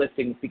just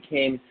uplifting. It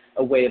became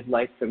a way of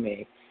life for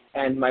me.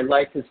 And my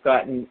life has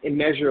gotten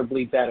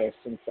immeasurably better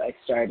since I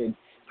started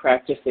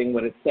practicing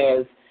what it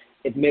says,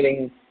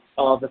 admitting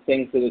all the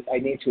things that I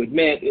need to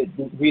admit,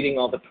 reading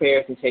all the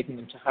prayers and taking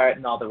them to heart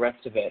and all the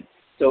rest of it.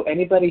 So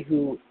anybody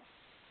who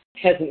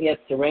hasn't yet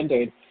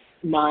surrendered,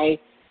 I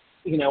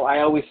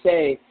always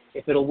say,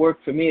 if it'll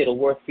work for me, it'll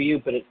work for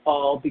you, but it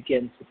all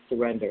begins with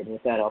surrender. And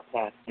with that, I'll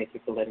pass. Thank you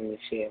for letting me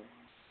share.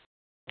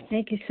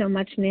 Thank you so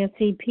much,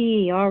 Nancy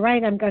P. All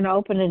right, I'm going to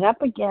open it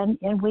up again,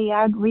 and we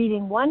are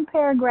reading one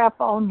paragraph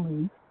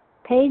only,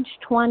 page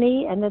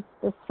 20, and it's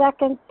the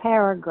second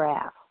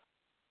paragraph.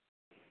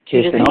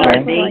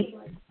 Donna B.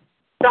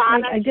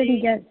 I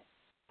didn't get.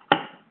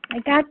 I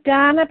got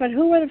Donna, but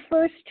who were the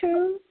first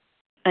two?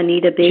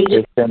 Anita B.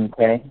 Jason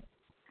K.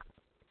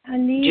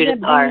 Anita Judith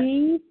B. R.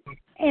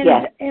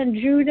 And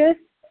Judith,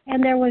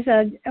 and there was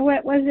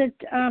was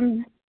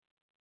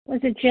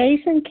it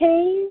Jason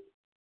K?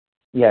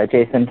 Yeah,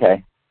 Jason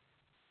K.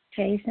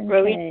 Jason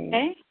Rowena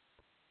K.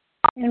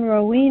 And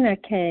Rowena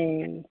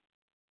K.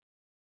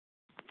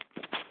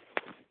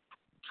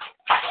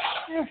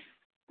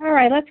 All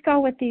right, let's go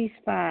with these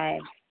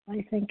five.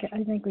 I think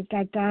we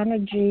got Donna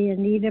G,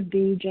 Anita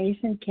B,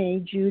 Jason K,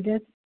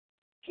 Judith,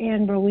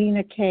 and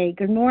Rowena K.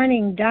 Good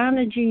morning,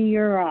 Donna G.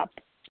 You're up.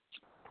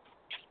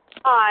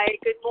 Hi,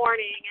 good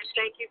morning, and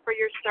thank you for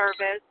your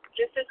service.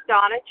 This is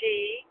Donna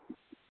G.,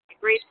 a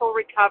grateful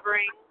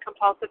recovering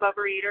compulsive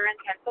overeater in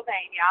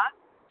Pennsylvania.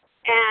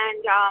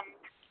 And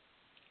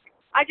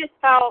I just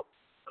felt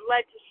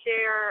led to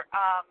share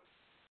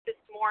this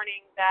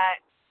morning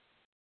that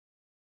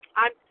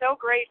I'm so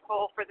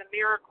grateful for the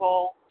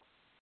miracle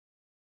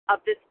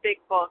of this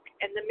big book.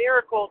 And the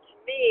miracle, to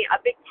me, a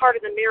big part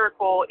of the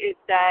miracle is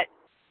that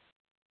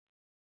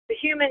the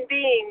human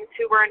beings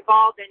who were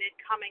involved in it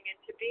coming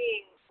into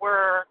being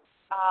were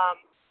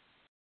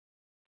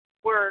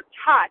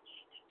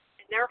touched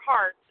in their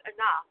hearts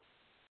enough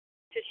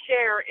to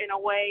share in a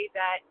way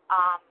that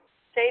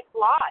saved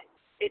lives.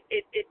 It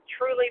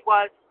truly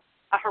was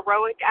a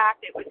heroic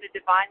act. It was a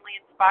divinely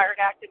inspired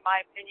act, in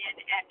my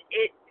opinion, and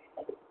it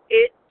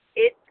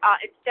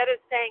instead of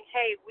saying,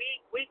 "Hey,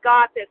 we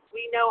got this,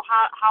 we know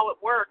how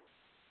it works.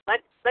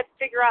 Let's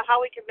figure out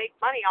how we can make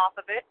money off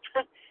of it.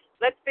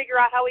 Let's figure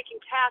out how we can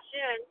cash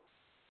in."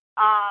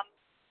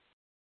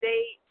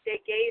 They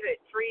gave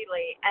it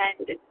freely,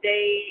 and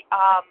they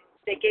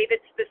gave it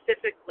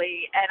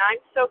specifically, and I'm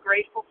so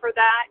grateful for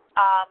that.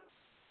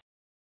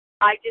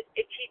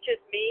 It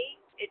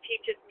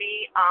teaches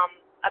me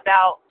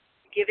about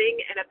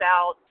giving and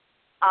about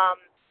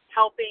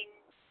helping,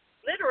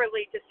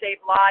 literally, to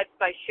save lives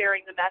by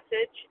sharing the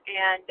message.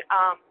 And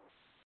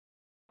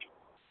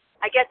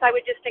I guess I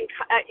would just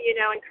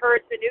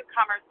encourage the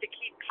newcomers to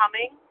keep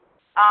coming.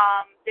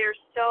 There's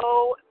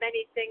so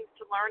many things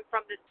to learn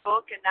from this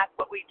book, and that's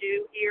what we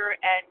do here.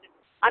 And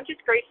I'm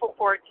just grateful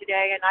for it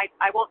today, and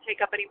I won't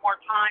take up any more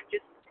time.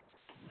 Just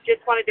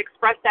wanted to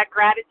express that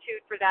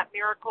gratitude for that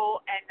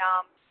miracle and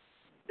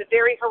the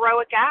very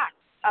heroic act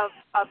of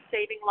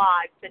saving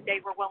lives that they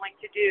were willing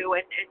to do,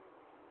 and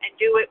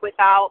do it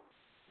without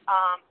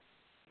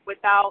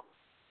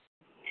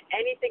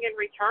anything in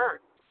return.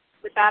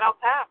 With that, I'll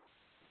pass.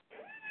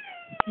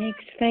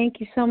 Thank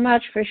you so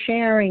much for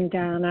sharing,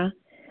 Donna.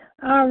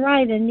 All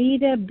right,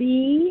 Anita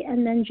B.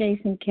 and then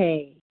Jason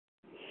K.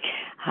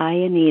 Hi,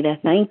 Anita.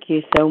 Thank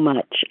you so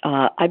much.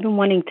 I've been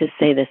wanting to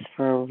say this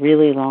for a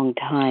really long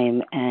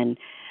time, and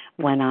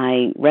when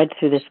I read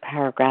through this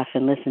paragraph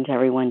and listened to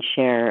everyone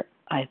share,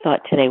 I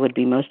thought today would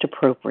be most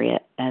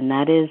appropriate, and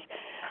that is,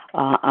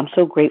 I'm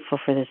so grateful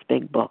for this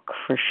big book,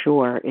 for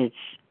sure. It's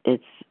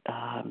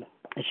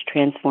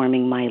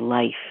transforming my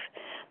life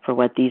for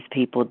what these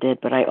people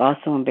did, but I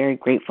also am very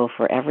grateful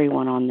for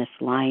everyone on this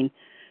line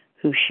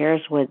who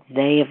shares what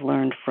they have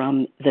learned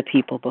from the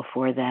people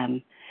before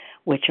them,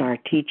 which are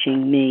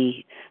teaching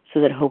me,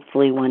 so that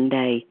hopefully one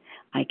day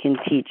I can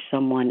teach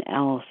someone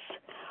else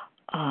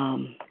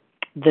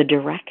the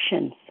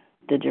directions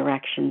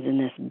in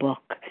this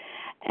book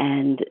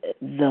and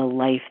the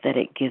life that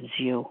it gives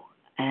you,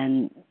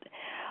 and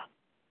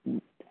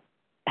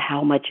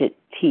how much it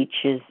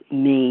teaches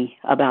me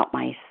about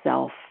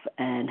myself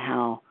and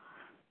how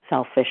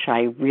selfish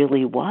I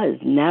really was,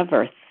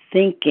 never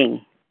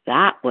thinking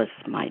that was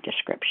my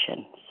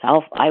description.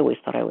 I always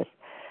thought I was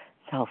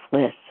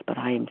selfless, but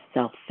I am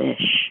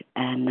selfish.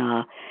 And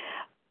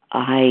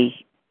I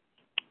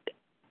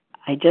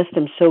just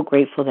am so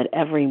grateful that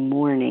every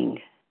morning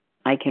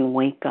I can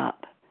wake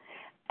up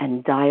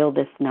and dial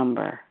this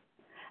number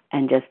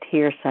and just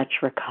hear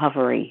such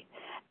recovery,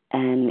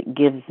 and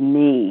gives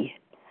me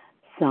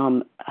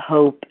some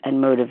hope and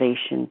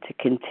motivation to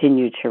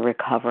continue to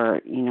recover.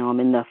 I'm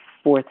in the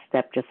fourth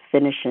step, just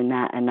finishing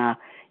that, and I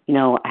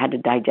had to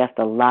digest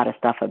a lot of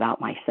stuff about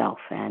myself,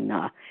 and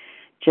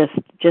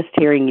just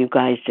hearing you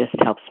guys just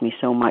helps me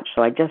so much.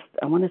 So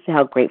I want to say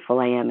how grateful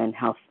I am and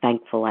how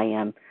thankful I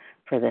am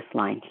for this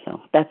line.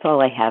 So that's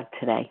all I have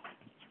today.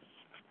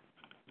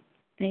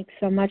 Thanks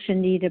so much,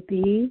 Anita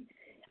B.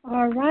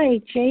 All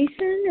right,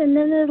 Jason, and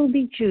then it'll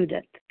be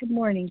Judith. Good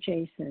morning,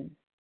 Jason.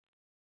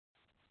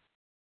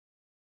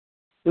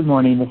 Good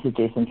morning. This is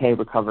Jason K.,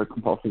 recovered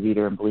compulsive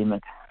eater and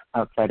bulimic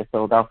outside of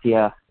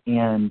Philadelphia.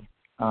 And,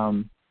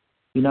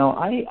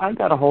 I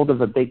got a hold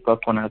of a big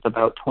book when I was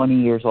about 20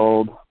 years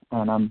old,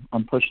 and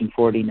I'm pushing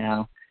 40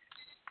 now.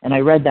 And I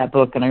read that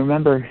book, and I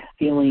remember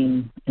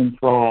feeling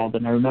enthralled,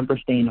 and I remember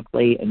staying up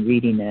late and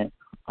reading it.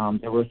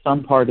 There was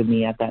some part of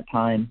me at that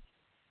time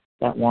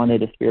that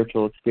wanted a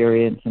spiritual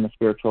experience and a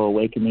spiritual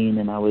awakening,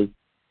 and I was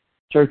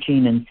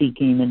searching and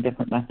seeking in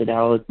different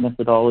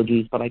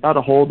methodologies, but I got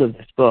a hold of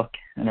this book,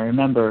 and I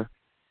remember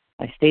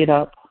I stayed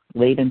up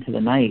late into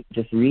the night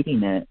just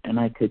reading it, and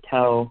I could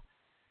tell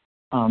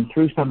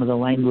through some of the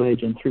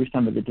language and through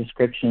some of the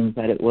descriptions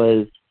that it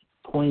was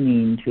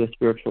pointing to a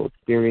spiritual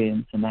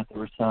experience and that there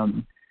were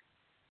some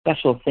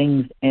special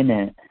things in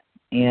it.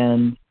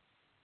 And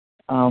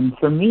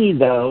for me,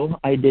 though,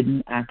 I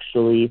didn't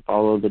actually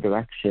follow the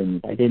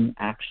directions. I didn't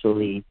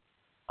actually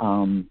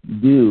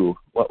do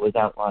what was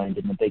outlined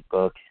in the big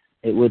book.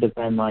 It would have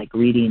been like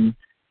reading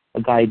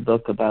a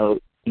guidebook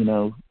about,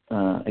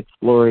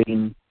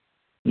 exploring,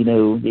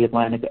 the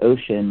Atlantic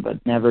Ocean,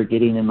 but never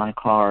getting in my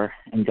car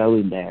and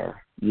going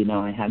there.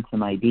 I had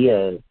some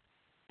ideas.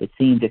 It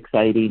seemed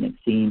exciting.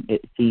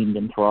 It seemed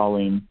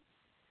enthralling.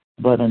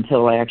 But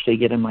until I actually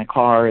get in my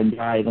car and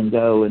drive and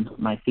go and put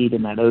my feet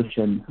in that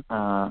ocean,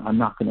 I'm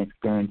not going to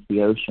experience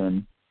the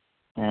ocean.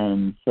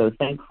 And so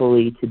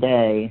thankfully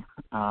today,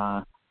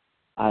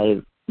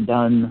 I've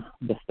done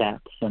the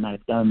steps, and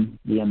I've done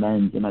the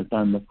amends, and I've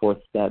done the fourth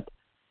step,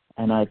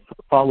 and I've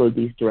followed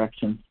these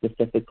directions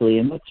specifically.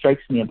 And what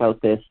strikes me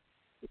about this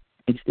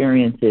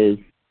experience is,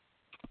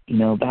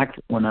 back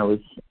when I was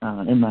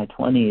in my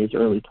 20s,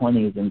 early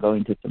 20s, and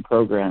going to some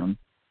programs,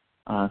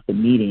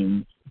 some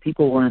meetings,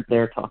 people weren't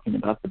there talking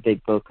about the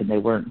big book, and they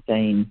weren't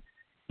saying,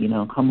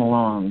 come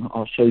along,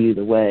 I'll show you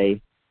the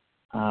way,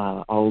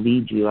 I'll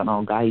lead you and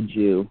I'll guide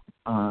you.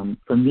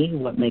 For me,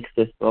 what makes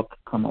this book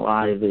come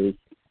alive is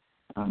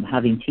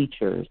having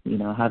teachers,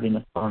 having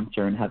a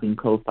sponsor and having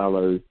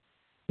co-fellows,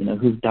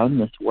 who've done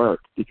this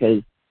work.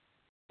 Because,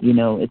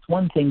 it's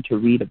one thing to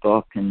read a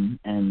book and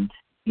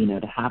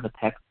to have a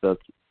textbook.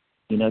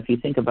 If you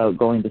think about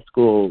going to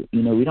school,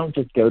 we don't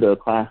just go to a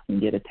class and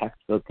get a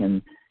textbook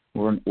and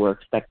we're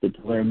expected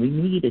to learn. We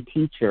need a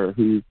teacher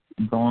who's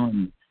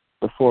gone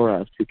before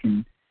us, who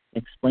can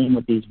explain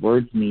what these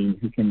words mean,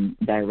 who can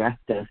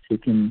direct us, who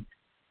can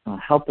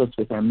help us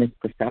with our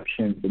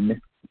misperceptions and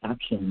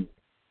misconceptions,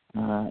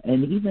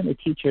 and even a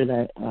teacher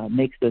that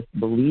makes us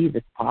believe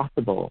it's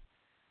possible,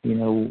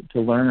 to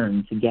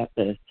learn, to get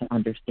this, to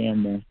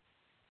understand this.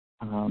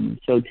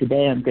 So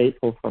today I'm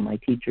grateful for my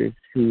teachers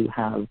who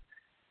have,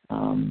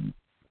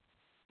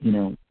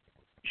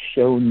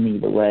 shown me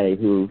the way,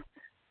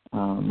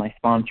 my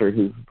sponsor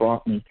who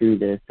brought me through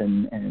this,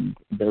 and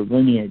the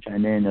lineage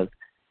I'm in of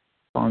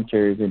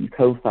sponsors and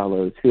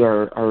co-fellows who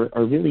are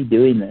really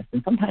doing this.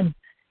 And sometimes,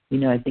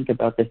 I think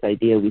about this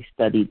idea, we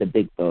study the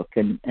big book,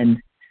 and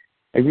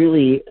I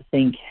really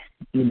think,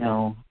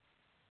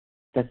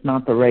 that's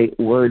not the right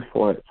word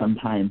for it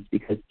sometimes,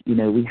 because,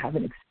 we have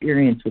an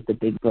experience with the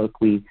big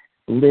book, we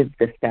live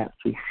the steps,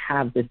 we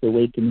have this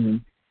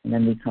awakening, and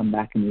then we come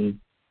back and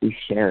we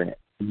share it.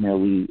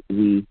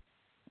 We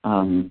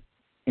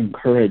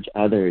encourage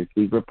others.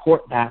 We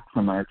report back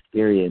from our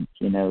experience.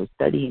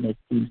 Studying, it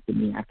seems to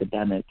me,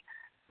 academic.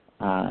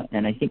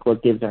 And I think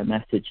what gives our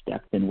message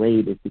depth and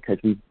weight is because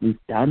we've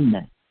done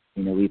this.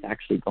 We've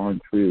actually gone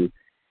through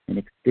and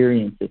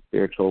experienced a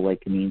spiritual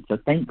awakening. So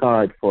thank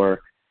God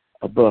for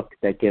a book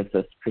that gives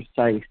us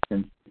precise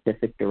and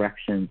specific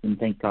directions. And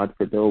thank God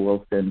for Bill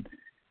Wilson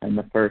and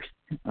the first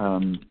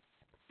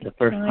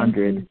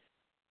 100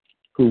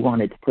 who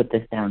wanted to put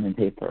this down in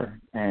paper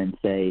and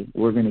say,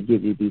 we're going to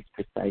give you these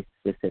precise,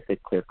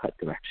 specific, clear-cut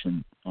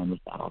directions. And with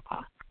that, I'll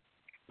pass.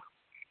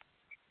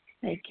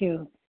 Thank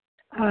you.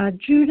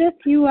 Judith,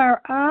 you are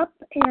up,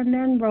 and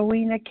then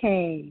Rowena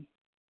K.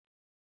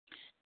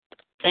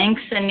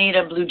 Thanks,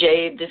 Anita Blue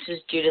Jay. This is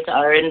Judith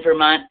R. in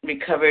Vermont,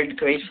 recovered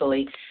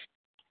gratefully.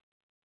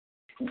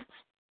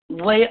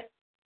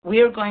 We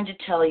are going to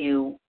tell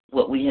you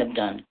what we have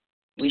done.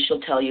 We shall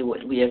tell you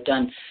what we have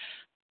done.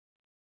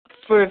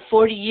 For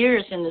 40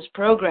 years in this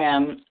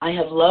program, I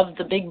have loved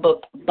the big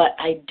book, but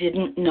I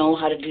didn't know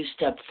how to do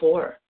step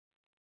 4.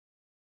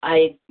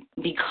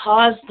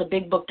 Because the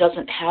big book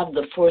doesn't have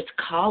the fourth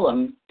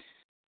column,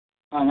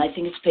 on I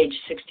think it's page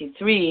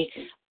 63,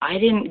 I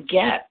didn't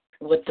get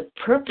what the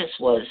purpose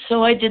was.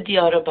 So I did the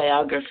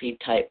autobiography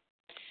type.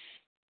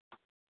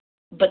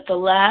 But the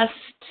last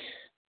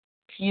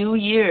few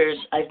years,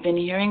 I've been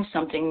hearing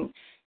something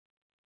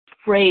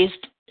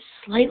phrased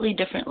slightly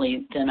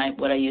differently than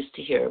what I used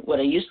to hear. What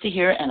I used to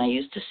hear and I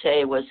used to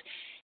say was,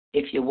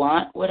 if you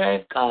want what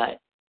I've got,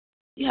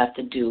 you have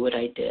to do what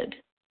I did.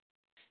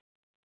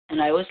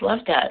 And I always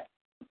loved that.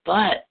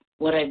 But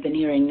what I've been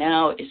hearing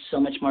now is so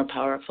much more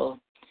powerful.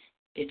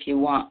 If you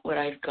want what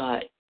I've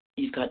got,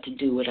 you've got to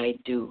do what I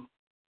do.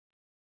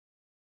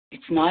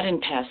 It's not in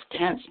past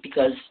tense,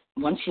 because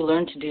once you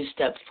learn to do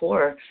step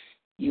 4,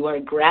 you are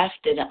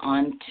grafted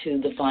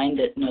onto the vine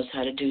that knows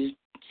how to do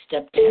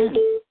step 10.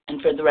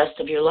 And for the rest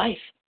of your life,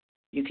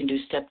 you can do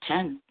step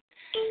 10.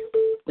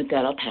 With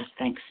that, I'll pass.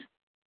 Thanks.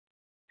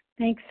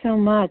 Thanks so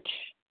much.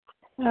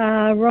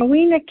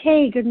 Rowena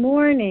K., good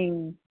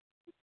morning.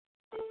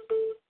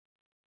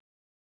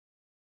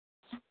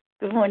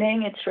 Good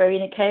morning. It's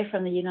Rowena K.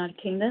 from the United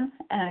Kingdom.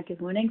 Good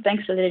morning.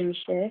 Thanks for letting me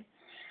share.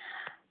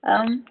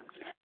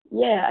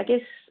 I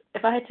guess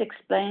if I had to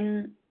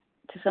explain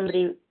to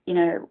somebody,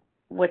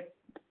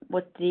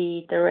 what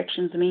the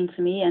directions mean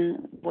to me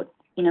and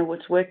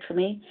what's worked for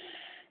me,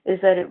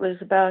 is that it was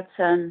about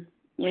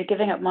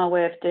giving up my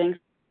way of doing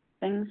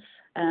things.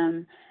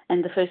 And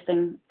the first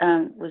thing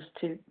was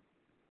to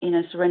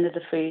surrender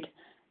the food.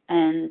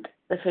 And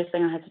the first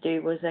thing I had to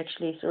do was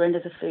actually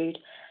surrender the food.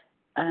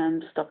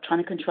 Stop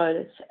trying to control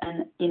it,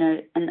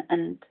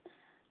 and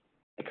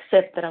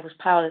accept that I was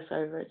powerless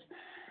over it.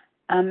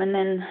 And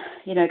then,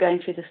 going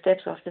through the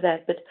steps after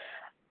that. But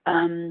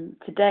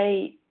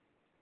today,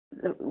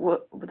 the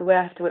way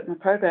I have to work my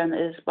program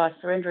is by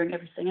surrendering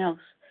everything else,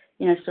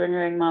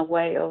 surrendering my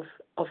way of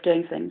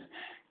doing things.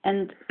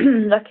 And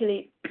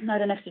luckily, I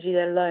don't have to do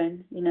that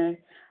alone,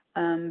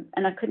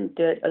 and I couldn't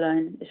do it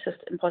alone. It's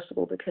just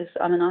impossible because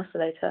I'm an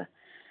isolator.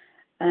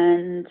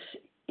 And,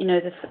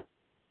 the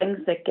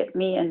things that get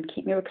me and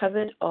keep me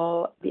recovered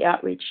are the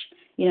outreach,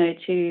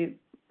 to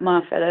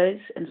my fellows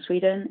in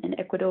Sweden, in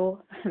Ecuador,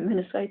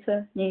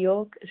 Minnesota, New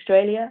York,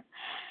 Australia.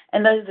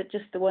 And those are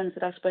just the ones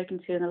that I've spoken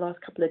to in the last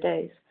couple of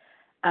days.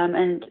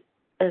 And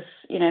as,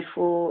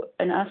 for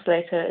an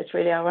isolator, it's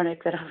really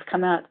ironic that I've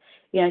come out,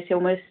 to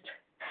almost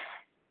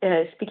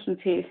speaking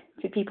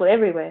to people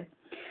everywhere.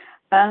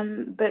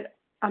 But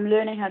I'm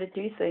learning how to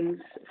do things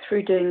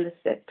through doing the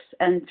steps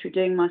and through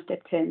doing my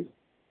step 10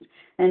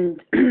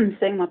 and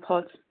seeing my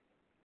parts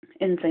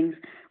in things,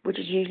 which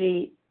is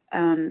usually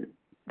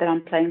that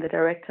I'm playing the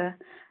director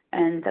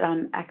and that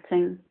I'm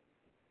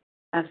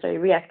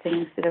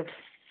reacting instead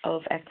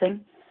of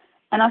acting.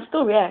 And I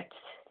still react.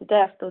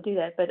 Today I still do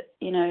that, but,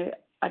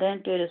 I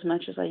don't do it as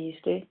much as I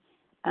used to.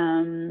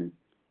 I'm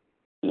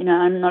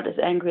not as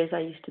angry as I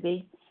used to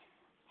be.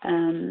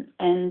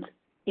 And,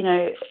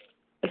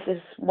 if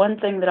there's one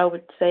thing that I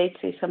would say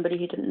to somebody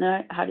who didn't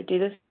know how to do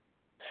this,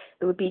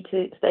 it would be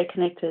to stay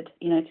connected,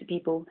 to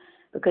people,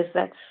 because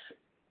that's,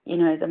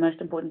 the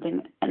most important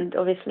thing. And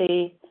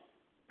obviously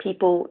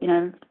people,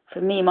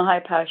 for me, my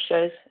higher power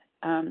shows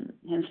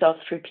himself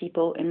through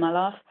people in my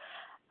life.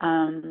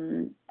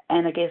 And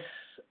I guess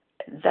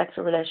that's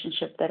a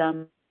relationship that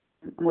I'm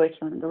working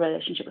on, the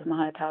relationship with my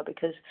higher power,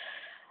 because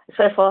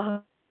so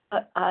far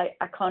I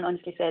can't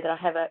honestly say that I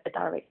have a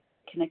direct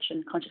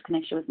connection, conscious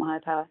connection with my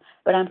higher power,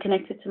 but I'm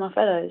connected to my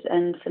fellows.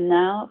 And for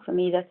now, for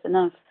me, that's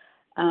enough.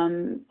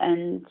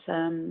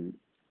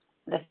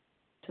 That's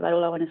about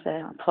all I want to say.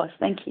 I'll pass.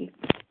 Thank you.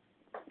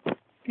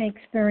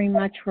 Thanks very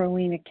much,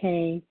 Rowena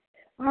K.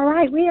 All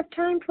right, we have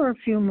time for a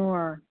few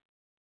more.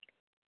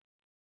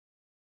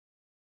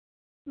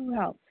 Who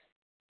else?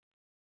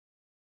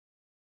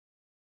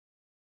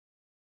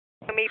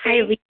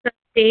 Hi, Lisa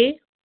C.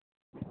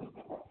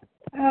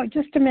 Oh,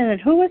 just a minute.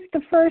 Who was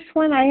the first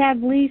one? I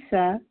had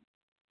Lisa.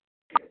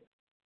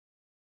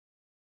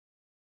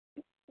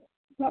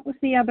 What was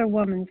the other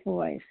woman's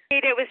voice?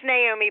 It was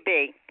Naomi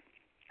B.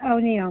 Oh,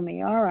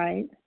 Naomi. All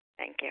right.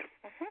 Thank you.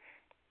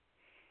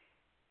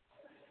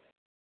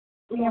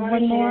 We have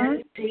one more.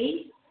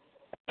 C.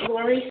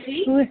 Lori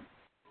C.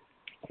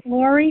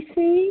 Lori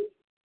C.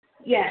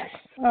 Yes.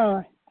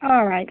 Oh,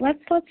 all right.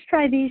 Let's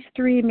try these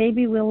three.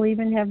 Maybe we'll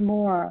even have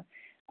more.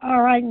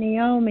 All right,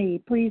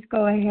 Naomi, please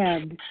go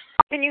ahead.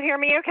 Can you hear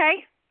me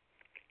okay?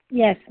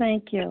 Yes,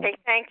 thank you. Okay,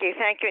 thank you.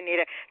 Thank you,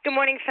 Anita. Good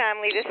morning,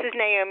 family. This is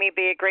Naomi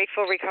B., a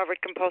grateful, recovered,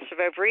 compulsive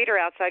overeater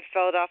outside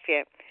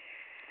Philadelphia.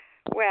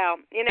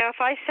 Well, if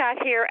I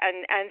sat here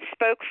and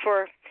spoke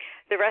for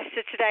the rest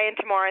of today and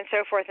tomorrow and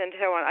so forth and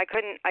so on, I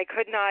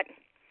could not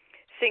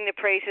sing the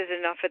praises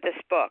enough of this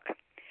book.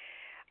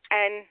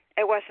 And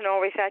it wasn't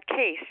always that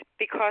case,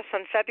 because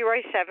on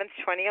February 7th,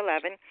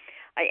 2011,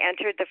 I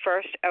entered the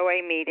first OA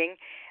meeting,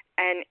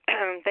 and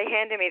they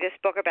handed me this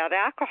book about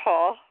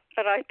alcohol,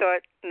 and I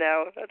thought,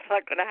 no, that's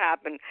not going to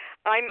happen.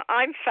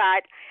 I'm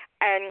fat,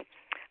 and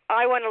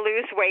I want to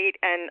lose weight,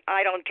 and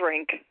I don't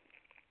drink.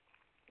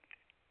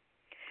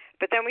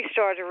 But then we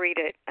started to read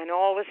it, and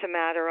all was a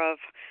matter of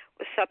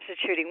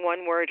substituting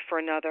one word for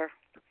another.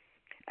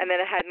 And then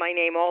it had my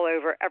name all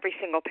over every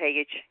single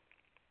page.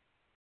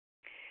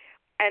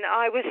 And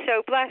I was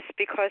so blessed,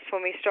 because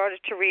when we started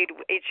to read,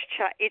 each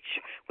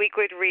week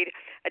we'd read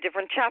a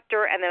different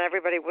chapter, and then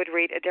everybody would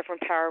read a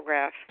different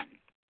paragraph.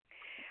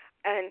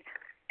 And,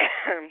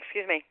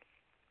 excuse me,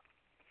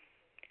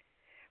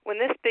 when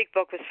this big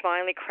book was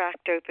finally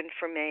cracked open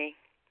for me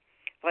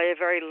by a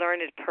very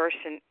learned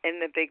person in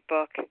the big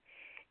book,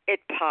 it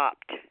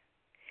popped.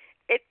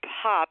 It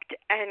popped,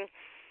 and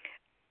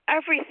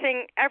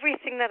everything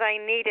that I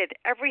needed,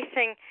 every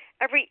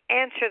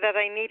answer that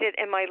I needed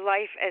in my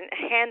life and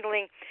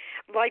handling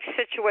life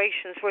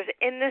situations was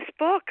in this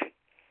book.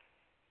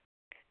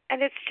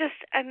 And it's just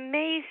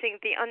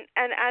amazing,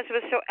 and as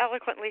was so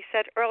eloquently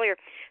said earlier,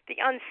 the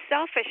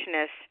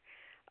unselfishness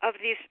of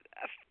these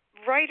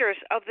writers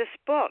of this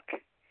book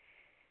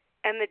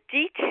and the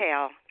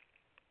detail.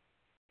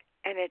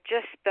 And it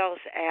just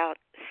spells out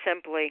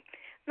simply,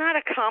 not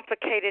a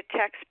complicated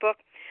textbook.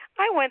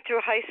 I went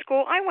through high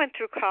school. I went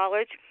through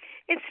college.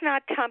 It's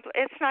not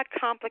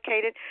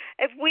complicated.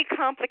 If we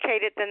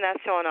complicate it, then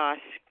that's on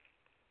us.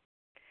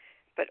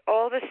 But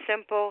all the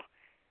simple,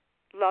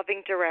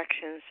 loving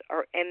directions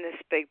are in this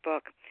big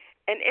book.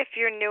 And if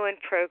you're new in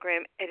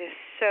program, it is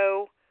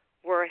so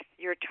worth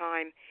your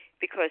time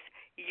because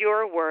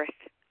you're worth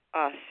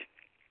us.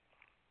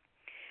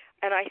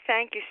 And I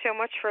thank you so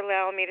much for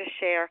allowing me to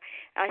share.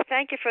 I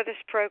thank you for this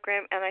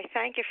program, and I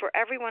thank you for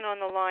everyone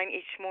on the line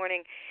each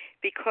morning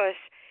because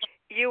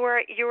you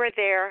are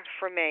there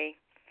for me.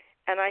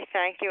 And I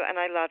thank you, and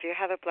I love you.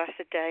 Have a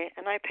blessed day.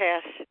 And I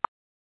pass.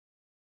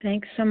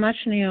 Thanks so much,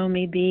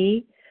 Naomi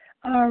B.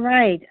 All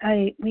right.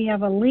 We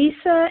have a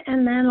Lisa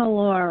and then a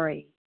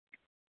Lori.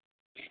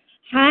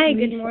 Hi,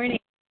 Lisa. Good morning.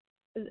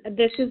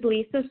 This is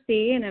Lisa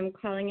C., and I'm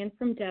calling in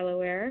from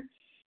Delaware.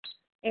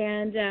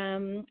 And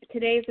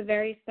today is a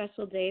very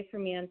special day for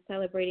me. I'm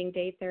celebrating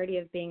day 30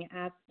 of being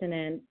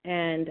abstinent.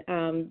 And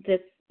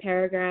this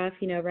paragraph,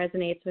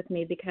 resonates with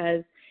me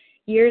because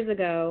years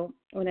ago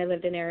when I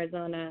lived in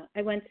Arizona,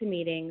 I went to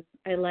meetings.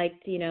 I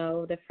liked,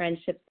 the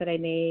friendships that I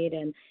made,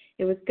 and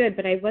it was good.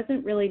 But I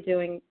wasn't really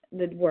doing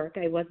the work.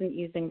 I wasn't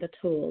using the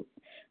tools.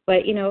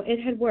 But, it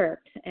had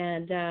worked.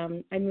 And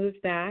I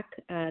moved back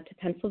to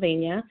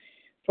Pennsylvania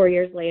 4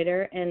 years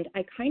later, and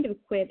I kind of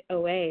quit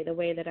OA the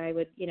way that I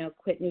would,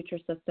 quit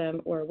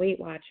Nutrisystem or Weight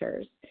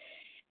Watchers.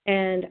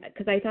 And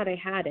because I thought I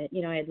had it,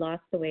 I had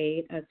lost the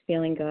weight, I was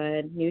feeling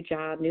good, new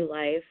job, new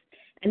life.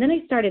 And then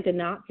I started to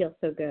not feel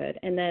so good.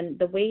 And then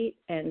the weight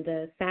and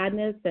the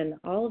sadness and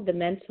all of the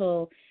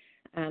mental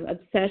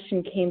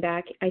obsession came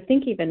back, I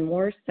think even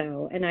more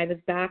so. And I was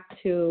back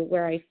to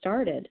where I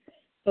started.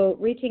 So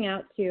reaching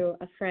out to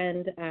a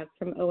friend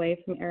from OA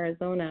from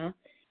Arizona,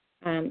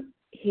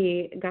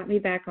 he got me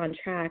back on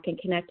track and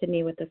connected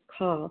me with this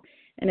call.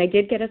 And I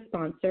did get a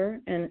sponsor,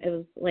 and it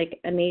was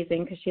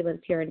amazing because she lives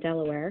here in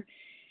Delaware.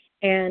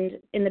 And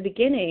in the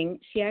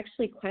beginning, she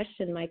actually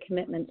questioned my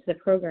commitment to the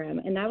program.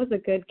 And that was a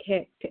good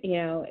kick,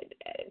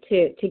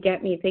 to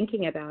get me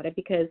thinking about it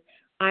because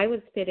I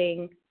was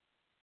fitting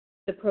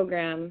the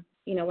program,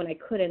 when I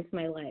could into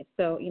my life.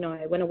 So,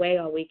 I went away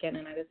all weekend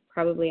and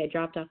I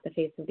dropped off the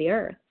face of the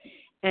earth.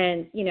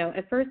 And,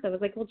 at first I was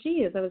like, well,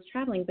 geez, I was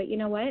traveling. But you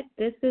know what?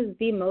 This is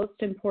the most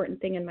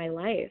important thing in my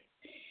life.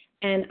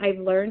 And I've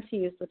learned to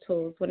use the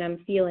tools when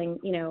I'm feeling,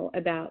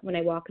 about when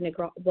I walk into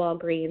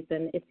Walgreens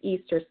and it's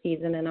Easter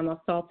season and I'm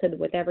assaulted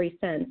with every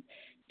sense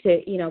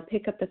to,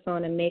 pick up the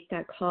phone and make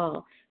that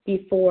call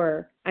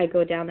before I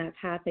go down that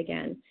path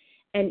again.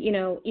 And,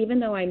 even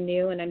though I'm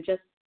new and I'm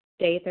just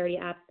day 30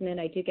 abstinent,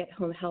 I do get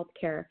home health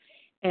care.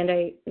 And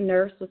a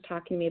nurse was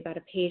talking to me about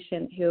a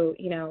patient who,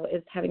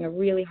 is having a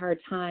really hard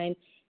time,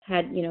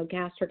 had,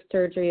 gastric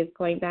surgery, is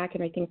going back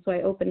and everything. So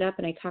I opened up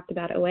and I talked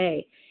about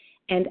OA.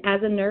 And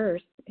as a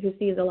nurse who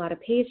sees a lot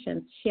of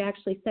patients, she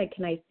actually said,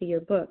 can I see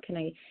your book?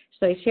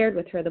 So I shared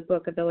with her the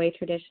book of OA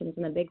Traditions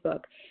in the big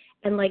book.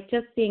 And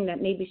just seeing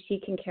that maybe she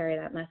can carry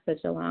that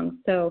message along.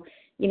 So,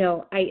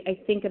 I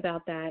think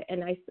about that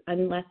and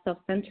I'm less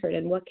self-centered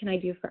and what can I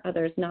do for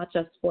others, not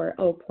just for,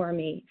 oh, poor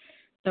me.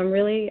 So I'm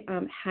really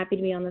happy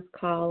to be on this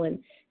call, and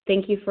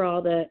thank you for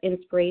all the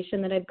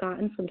inspiration that I've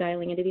gotten from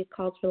dialing into these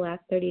calls for the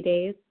last 30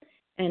 days.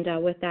 And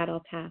with that,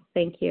 I'll pass.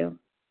 Thank you.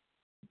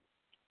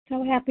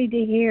 So happy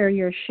to hear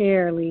your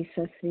share,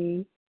 Lisa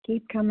C.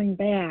 Keep coming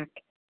back.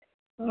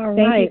 All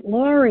Thank right, you.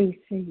 Lori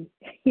C.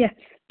 Yes.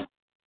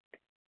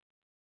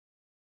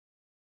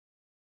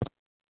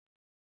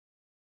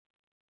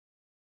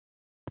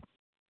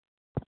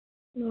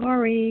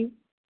 Lori.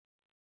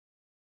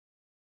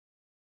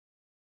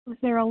 Was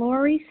there a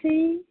Lori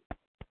C?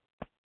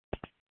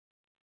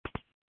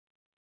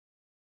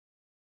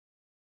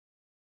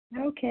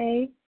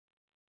 Okay.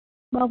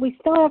 Well, we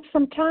still have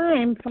some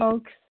time,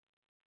 folks.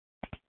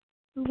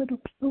 Who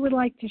would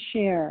like to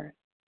share?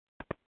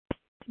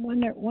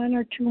 One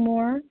or two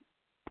more?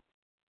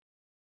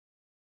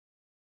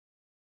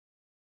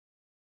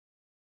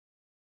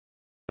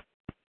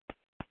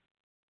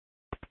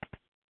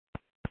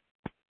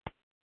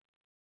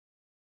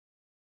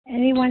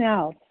 Anyone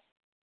else?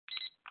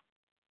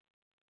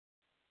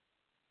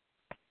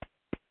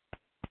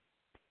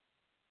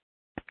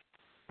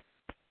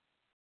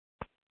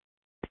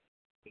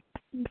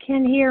 You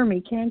can hear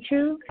me, can't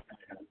you?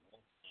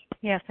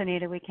 Yes,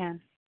 Anita, we can.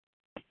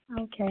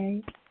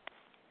 Okay.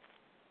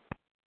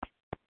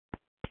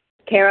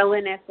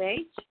 Carolyn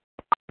S.H.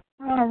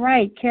 All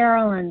right,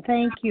 Carolyn,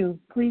 thank you.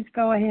 Please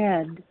go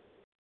ahead.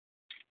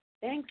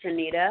 Thanks,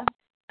 Anita.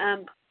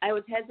 I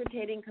was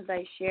hesitating because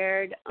I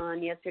shared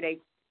on yesterday's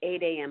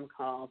 8 a.m.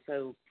 call,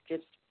 so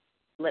just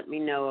let me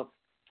know if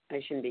I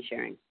shouldn't be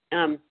sharing.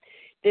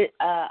 This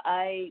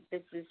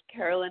is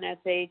Carolyn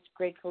S.H.,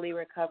 gratefully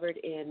recovered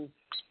in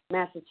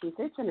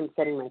Massachusetts, and I'm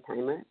setting my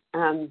timer.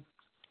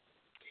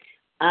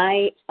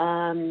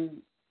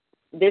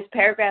 This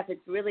paragraph, I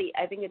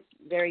think it's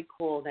very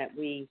cool that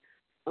we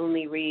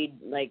only read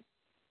like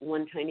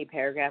one tiny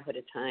paragraph at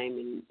a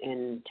time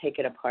and take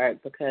it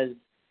apart, because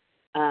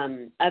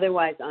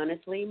otherwise,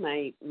 honestly,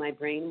 my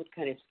brain would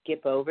kind of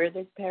skip over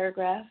this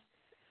paragraph.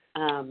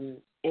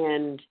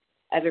 And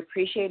I've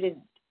appreciated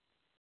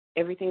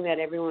everything that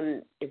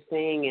everyone is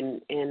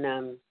saying.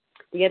 And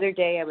the other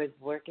day I was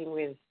working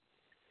with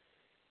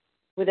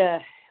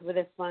a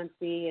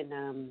sponsee,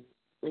 and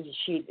we're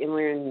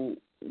in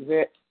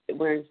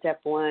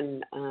step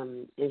one,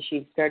 and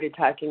she started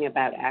talking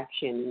about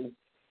action.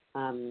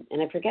 And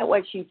I forget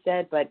what she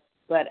said, but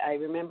I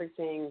remember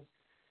saying,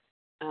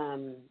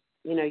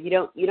 you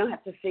don't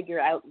have to figure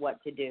out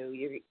what to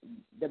do.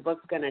 The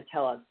book's going to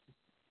tell us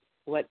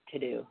what to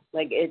do.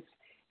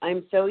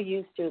 I'm so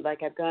used to,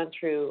 I've gone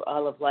through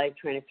all of life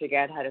trying to figure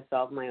out how to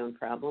solve my own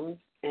problems,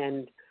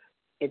 and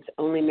it's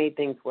only made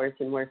things worse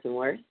and worse and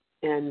worse.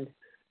 And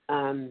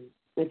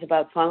it's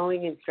about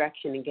following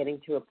instruction and getting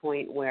to a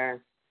point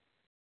where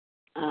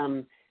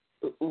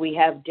we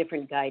have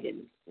different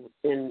guidance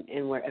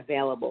and we're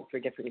available for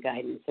different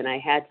guidance. And I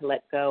had to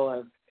let go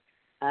of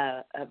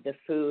the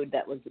food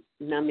that was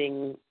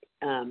numbing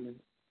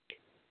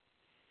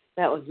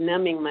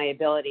my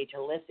ability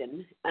to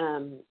listen.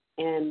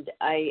 And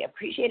I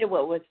appreciated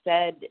what was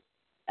said.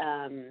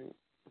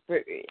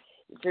 For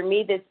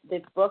me, this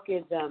book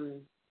is a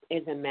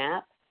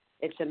map.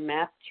 It's a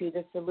map to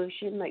the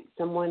solution. Like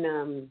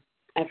someone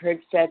I've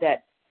heard said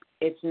that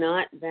it's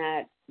not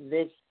that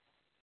this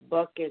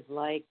book is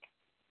like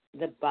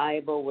the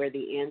Bible where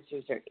the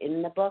answers are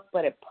in the book,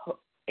 but it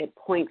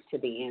points to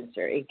the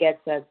answer. It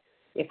gets us,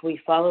 if we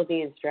follow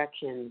the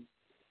instructions,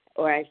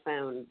 or I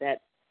found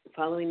that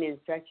following the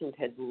instructions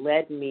has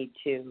led me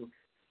to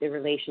the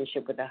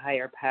relationship with a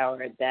higher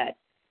power that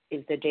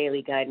is the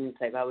daily guidance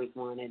I've always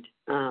wanted,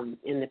 and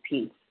the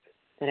peace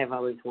that I've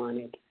always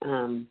wanted.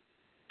 And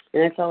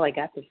that's all I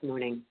got this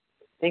morning.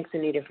 Thanks,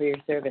 Anita, for your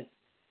service.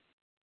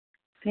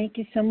 Thank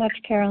you so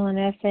much, Carolyn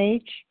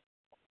S.H.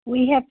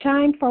 We have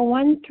time for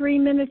 1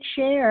 3-minute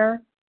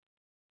share.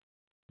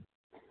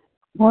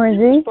 Maura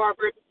Z?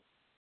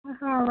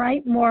 All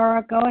right,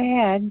 Maura, go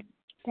ahead.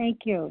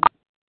 Thank you.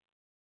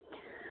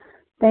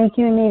 Thank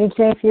you, Anita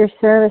J., for your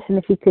service. And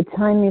if you could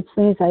time me,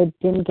 please. I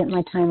didn't get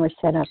my timer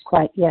set up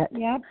quite yet.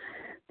 Yep.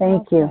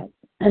 Thank you.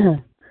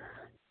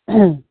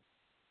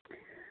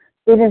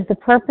 It is the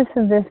purpose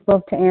of this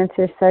book to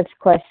answer such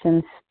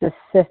questions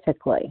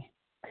specifically.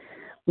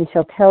 We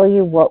shall tell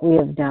you what we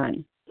have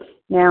done.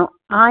 Now,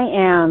 I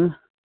am,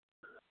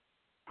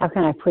 how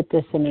can I put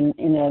this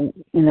in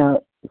a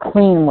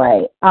clean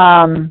way?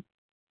 I'm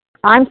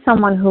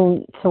someone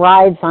who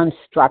thrives on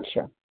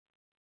structure.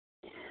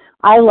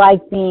 I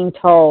like being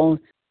told,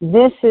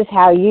 this is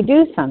how you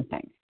do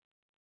something.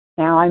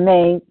 Now, I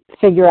may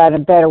figure out a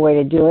better way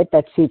to do it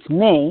that suits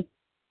me,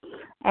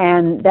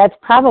 and that's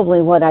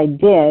probably what I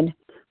did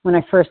when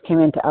I first came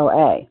into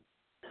OA,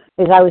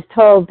 is I was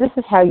told, this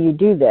is how you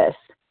do this.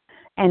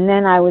 And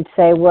then I would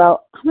say,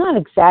 well, I'm not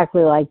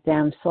exactly like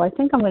them, so I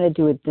think I'm going to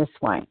do it this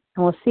way, and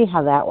we'll see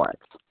how that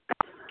works.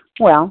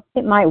 Well,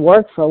 it might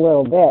work for a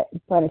little bit,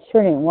 but it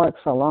sure didn't work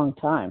for a long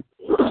time,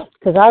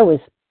 because I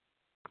was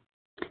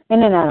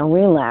in and out of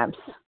relapse.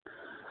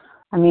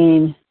 I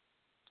mean,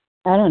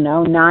 I don't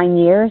know, 9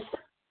 years.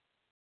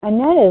 And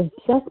that is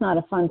just not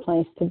a fun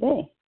place to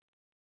be.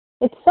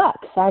 It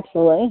sucks,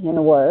 actually, in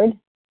a word,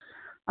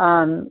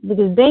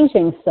 because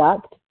binging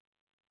sucked,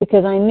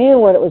 because I knew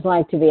what it was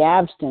like to be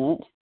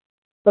abstinent.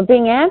 But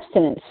being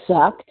abstinent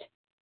sucked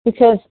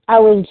because I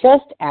was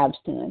just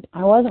abstinent.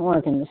 I wasn't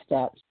working the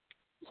steps.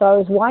 So I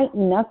was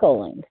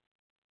white-knuckling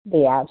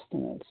the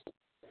abstinence.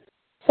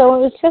 So it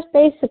was just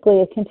basically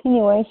a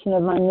continuation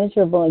of my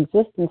miserable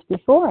existence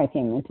before I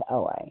came into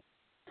OA.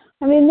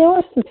 I mean, there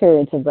were some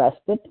periods of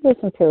respite. There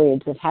were some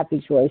periods of happy,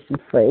 joyous, and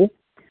free.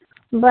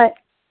 But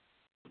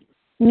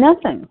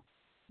nothing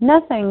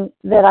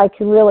that I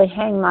could really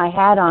hang my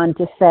hat on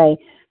to say,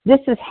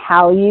 this is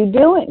how you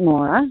do it,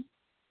 Maura.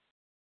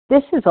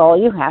 This is all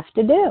you have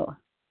to do.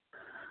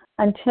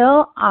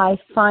 Until I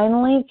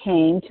finally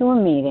came to a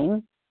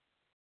meeting,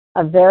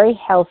 a very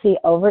healthy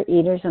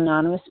Overeaters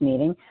Anonymous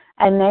meeting,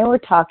 and they were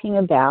talking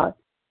about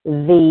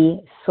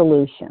the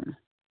solution.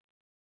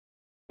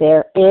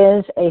 There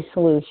is a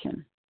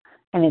solution.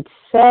 And it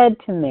said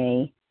to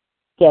me,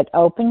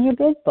 open your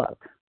big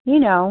book. You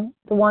know,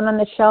 the one on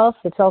the shelf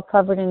that's all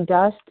covered in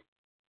dust.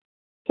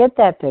 Get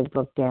that big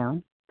book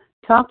down.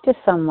 Talk to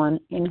someone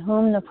in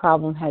whom the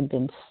problem had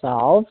been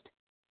solved,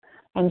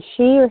 and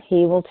she or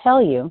he will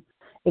tell you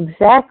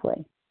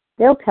exactly.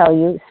 They'll tell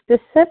you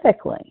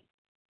specifically,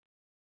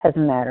 as a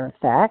matter of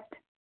fact,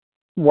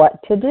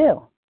 what to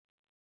do.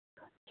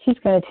 she's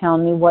going to tell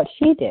me what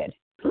she did.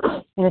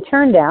 And it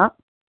turned out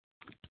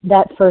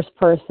that first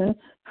person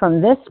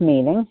from this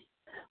meeting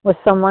was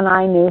someone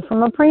I knew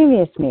from a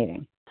previous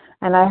meeting.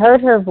 And I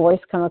heard her voice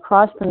come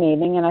across the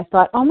meeting, and I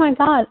thought, oh, my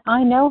God,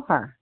 I know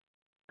her.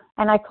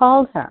 And I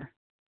called her.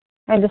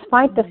 And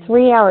despite the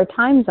 3-hour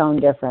time zone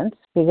difference,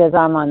 because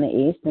I'm on the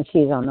east and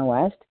she's on the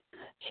west,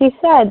 she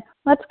said,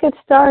 let's get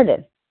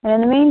started. And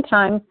in the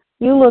meantime,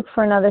 you look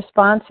for another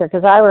sponsor,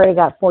 because I already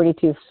got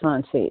 42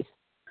 sponsees.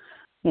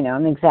 You know,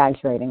 I'm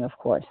exaggerating, of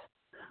course.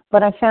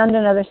 But I found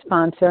another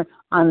sponsor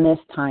on this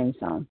time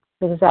zone,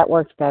 because that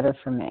worked better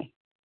for me.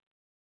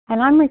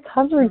 And I'm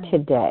recovered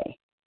today,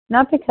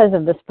 not because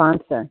of the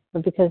sponsor,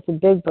 but because the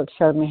Big Book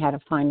showed me how to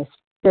find a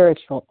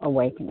spiritual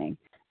awakening.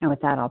 And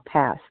with that, I'll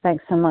pass.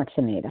 Thanks so much,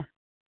 Anita.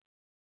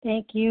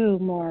 Thank you,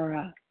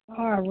 Maura.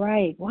 All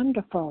right,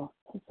 wonderful.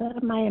 Is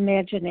that my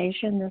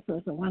imagination? This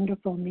was a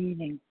wonderful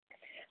meeting.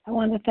 I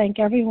want to thank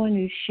everyone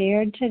who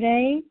shared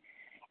today,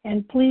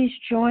 and please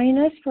join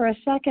us for a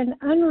second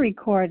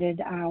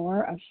unrecorded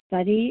hour of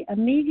study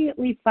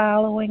immediately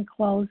following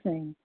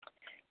closing.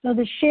 So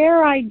the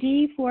share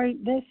ID for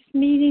this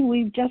meeting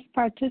we've just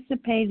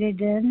participated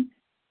in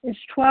is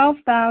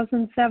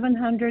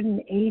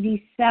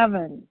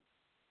 12,787,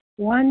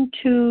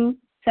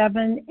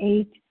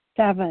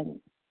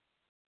 12787.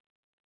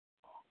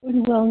 We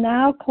will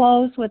now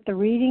close with the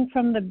reading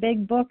from the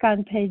Big Book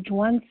on page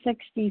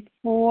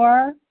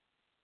 164,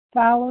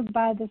 followed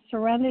by the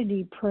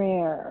Serenity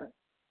Prayer.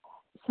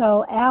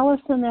 So,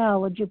 Allison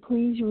L., would you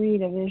please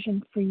read A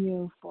Vision for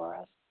You for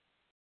us?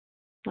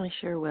 I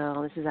sure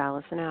will. This is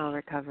Allison L.,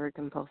 recovered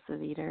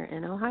compulsive eater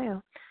in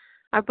Ohio.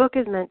 Our book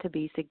is meant to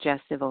be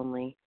suggestive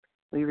only.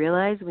 We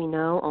realize we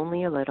know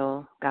only a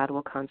little. God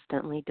will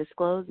constantly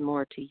disclose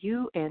more to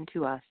you and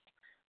to us.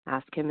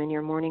 Ask him in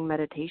your morning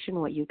meditation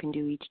what you can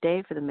do each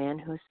day for the man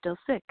who is still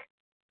sick.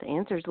 The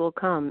answers will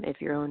come if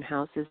your own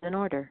house is in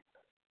order.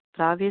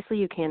 But obviously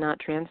you cannot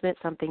transmit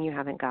something you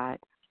haven't got.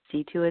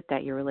 See to it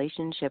that your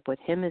relationship with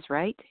him is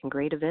right, and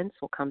great events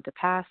will come to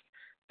pass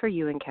for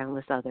you and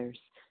countless others.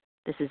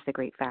 This is the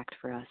great fact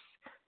for us.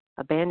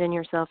 Abandon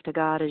yourself to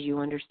God as you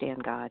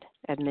understand God.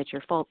 Admit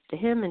your faults to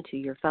him and to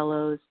your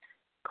fellows.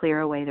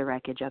 Clear away the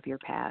wreckage of your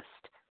past.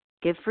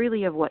 Give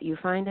freely of what you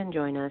find and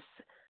join us.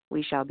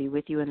 We shall be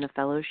with you in the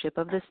fellowship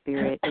of the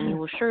Spirit, and you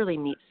will surely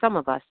meet some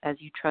of us as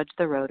you trudge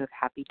the road of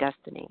happy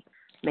destiny.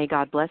 May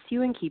God bless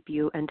you and keep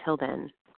you until then.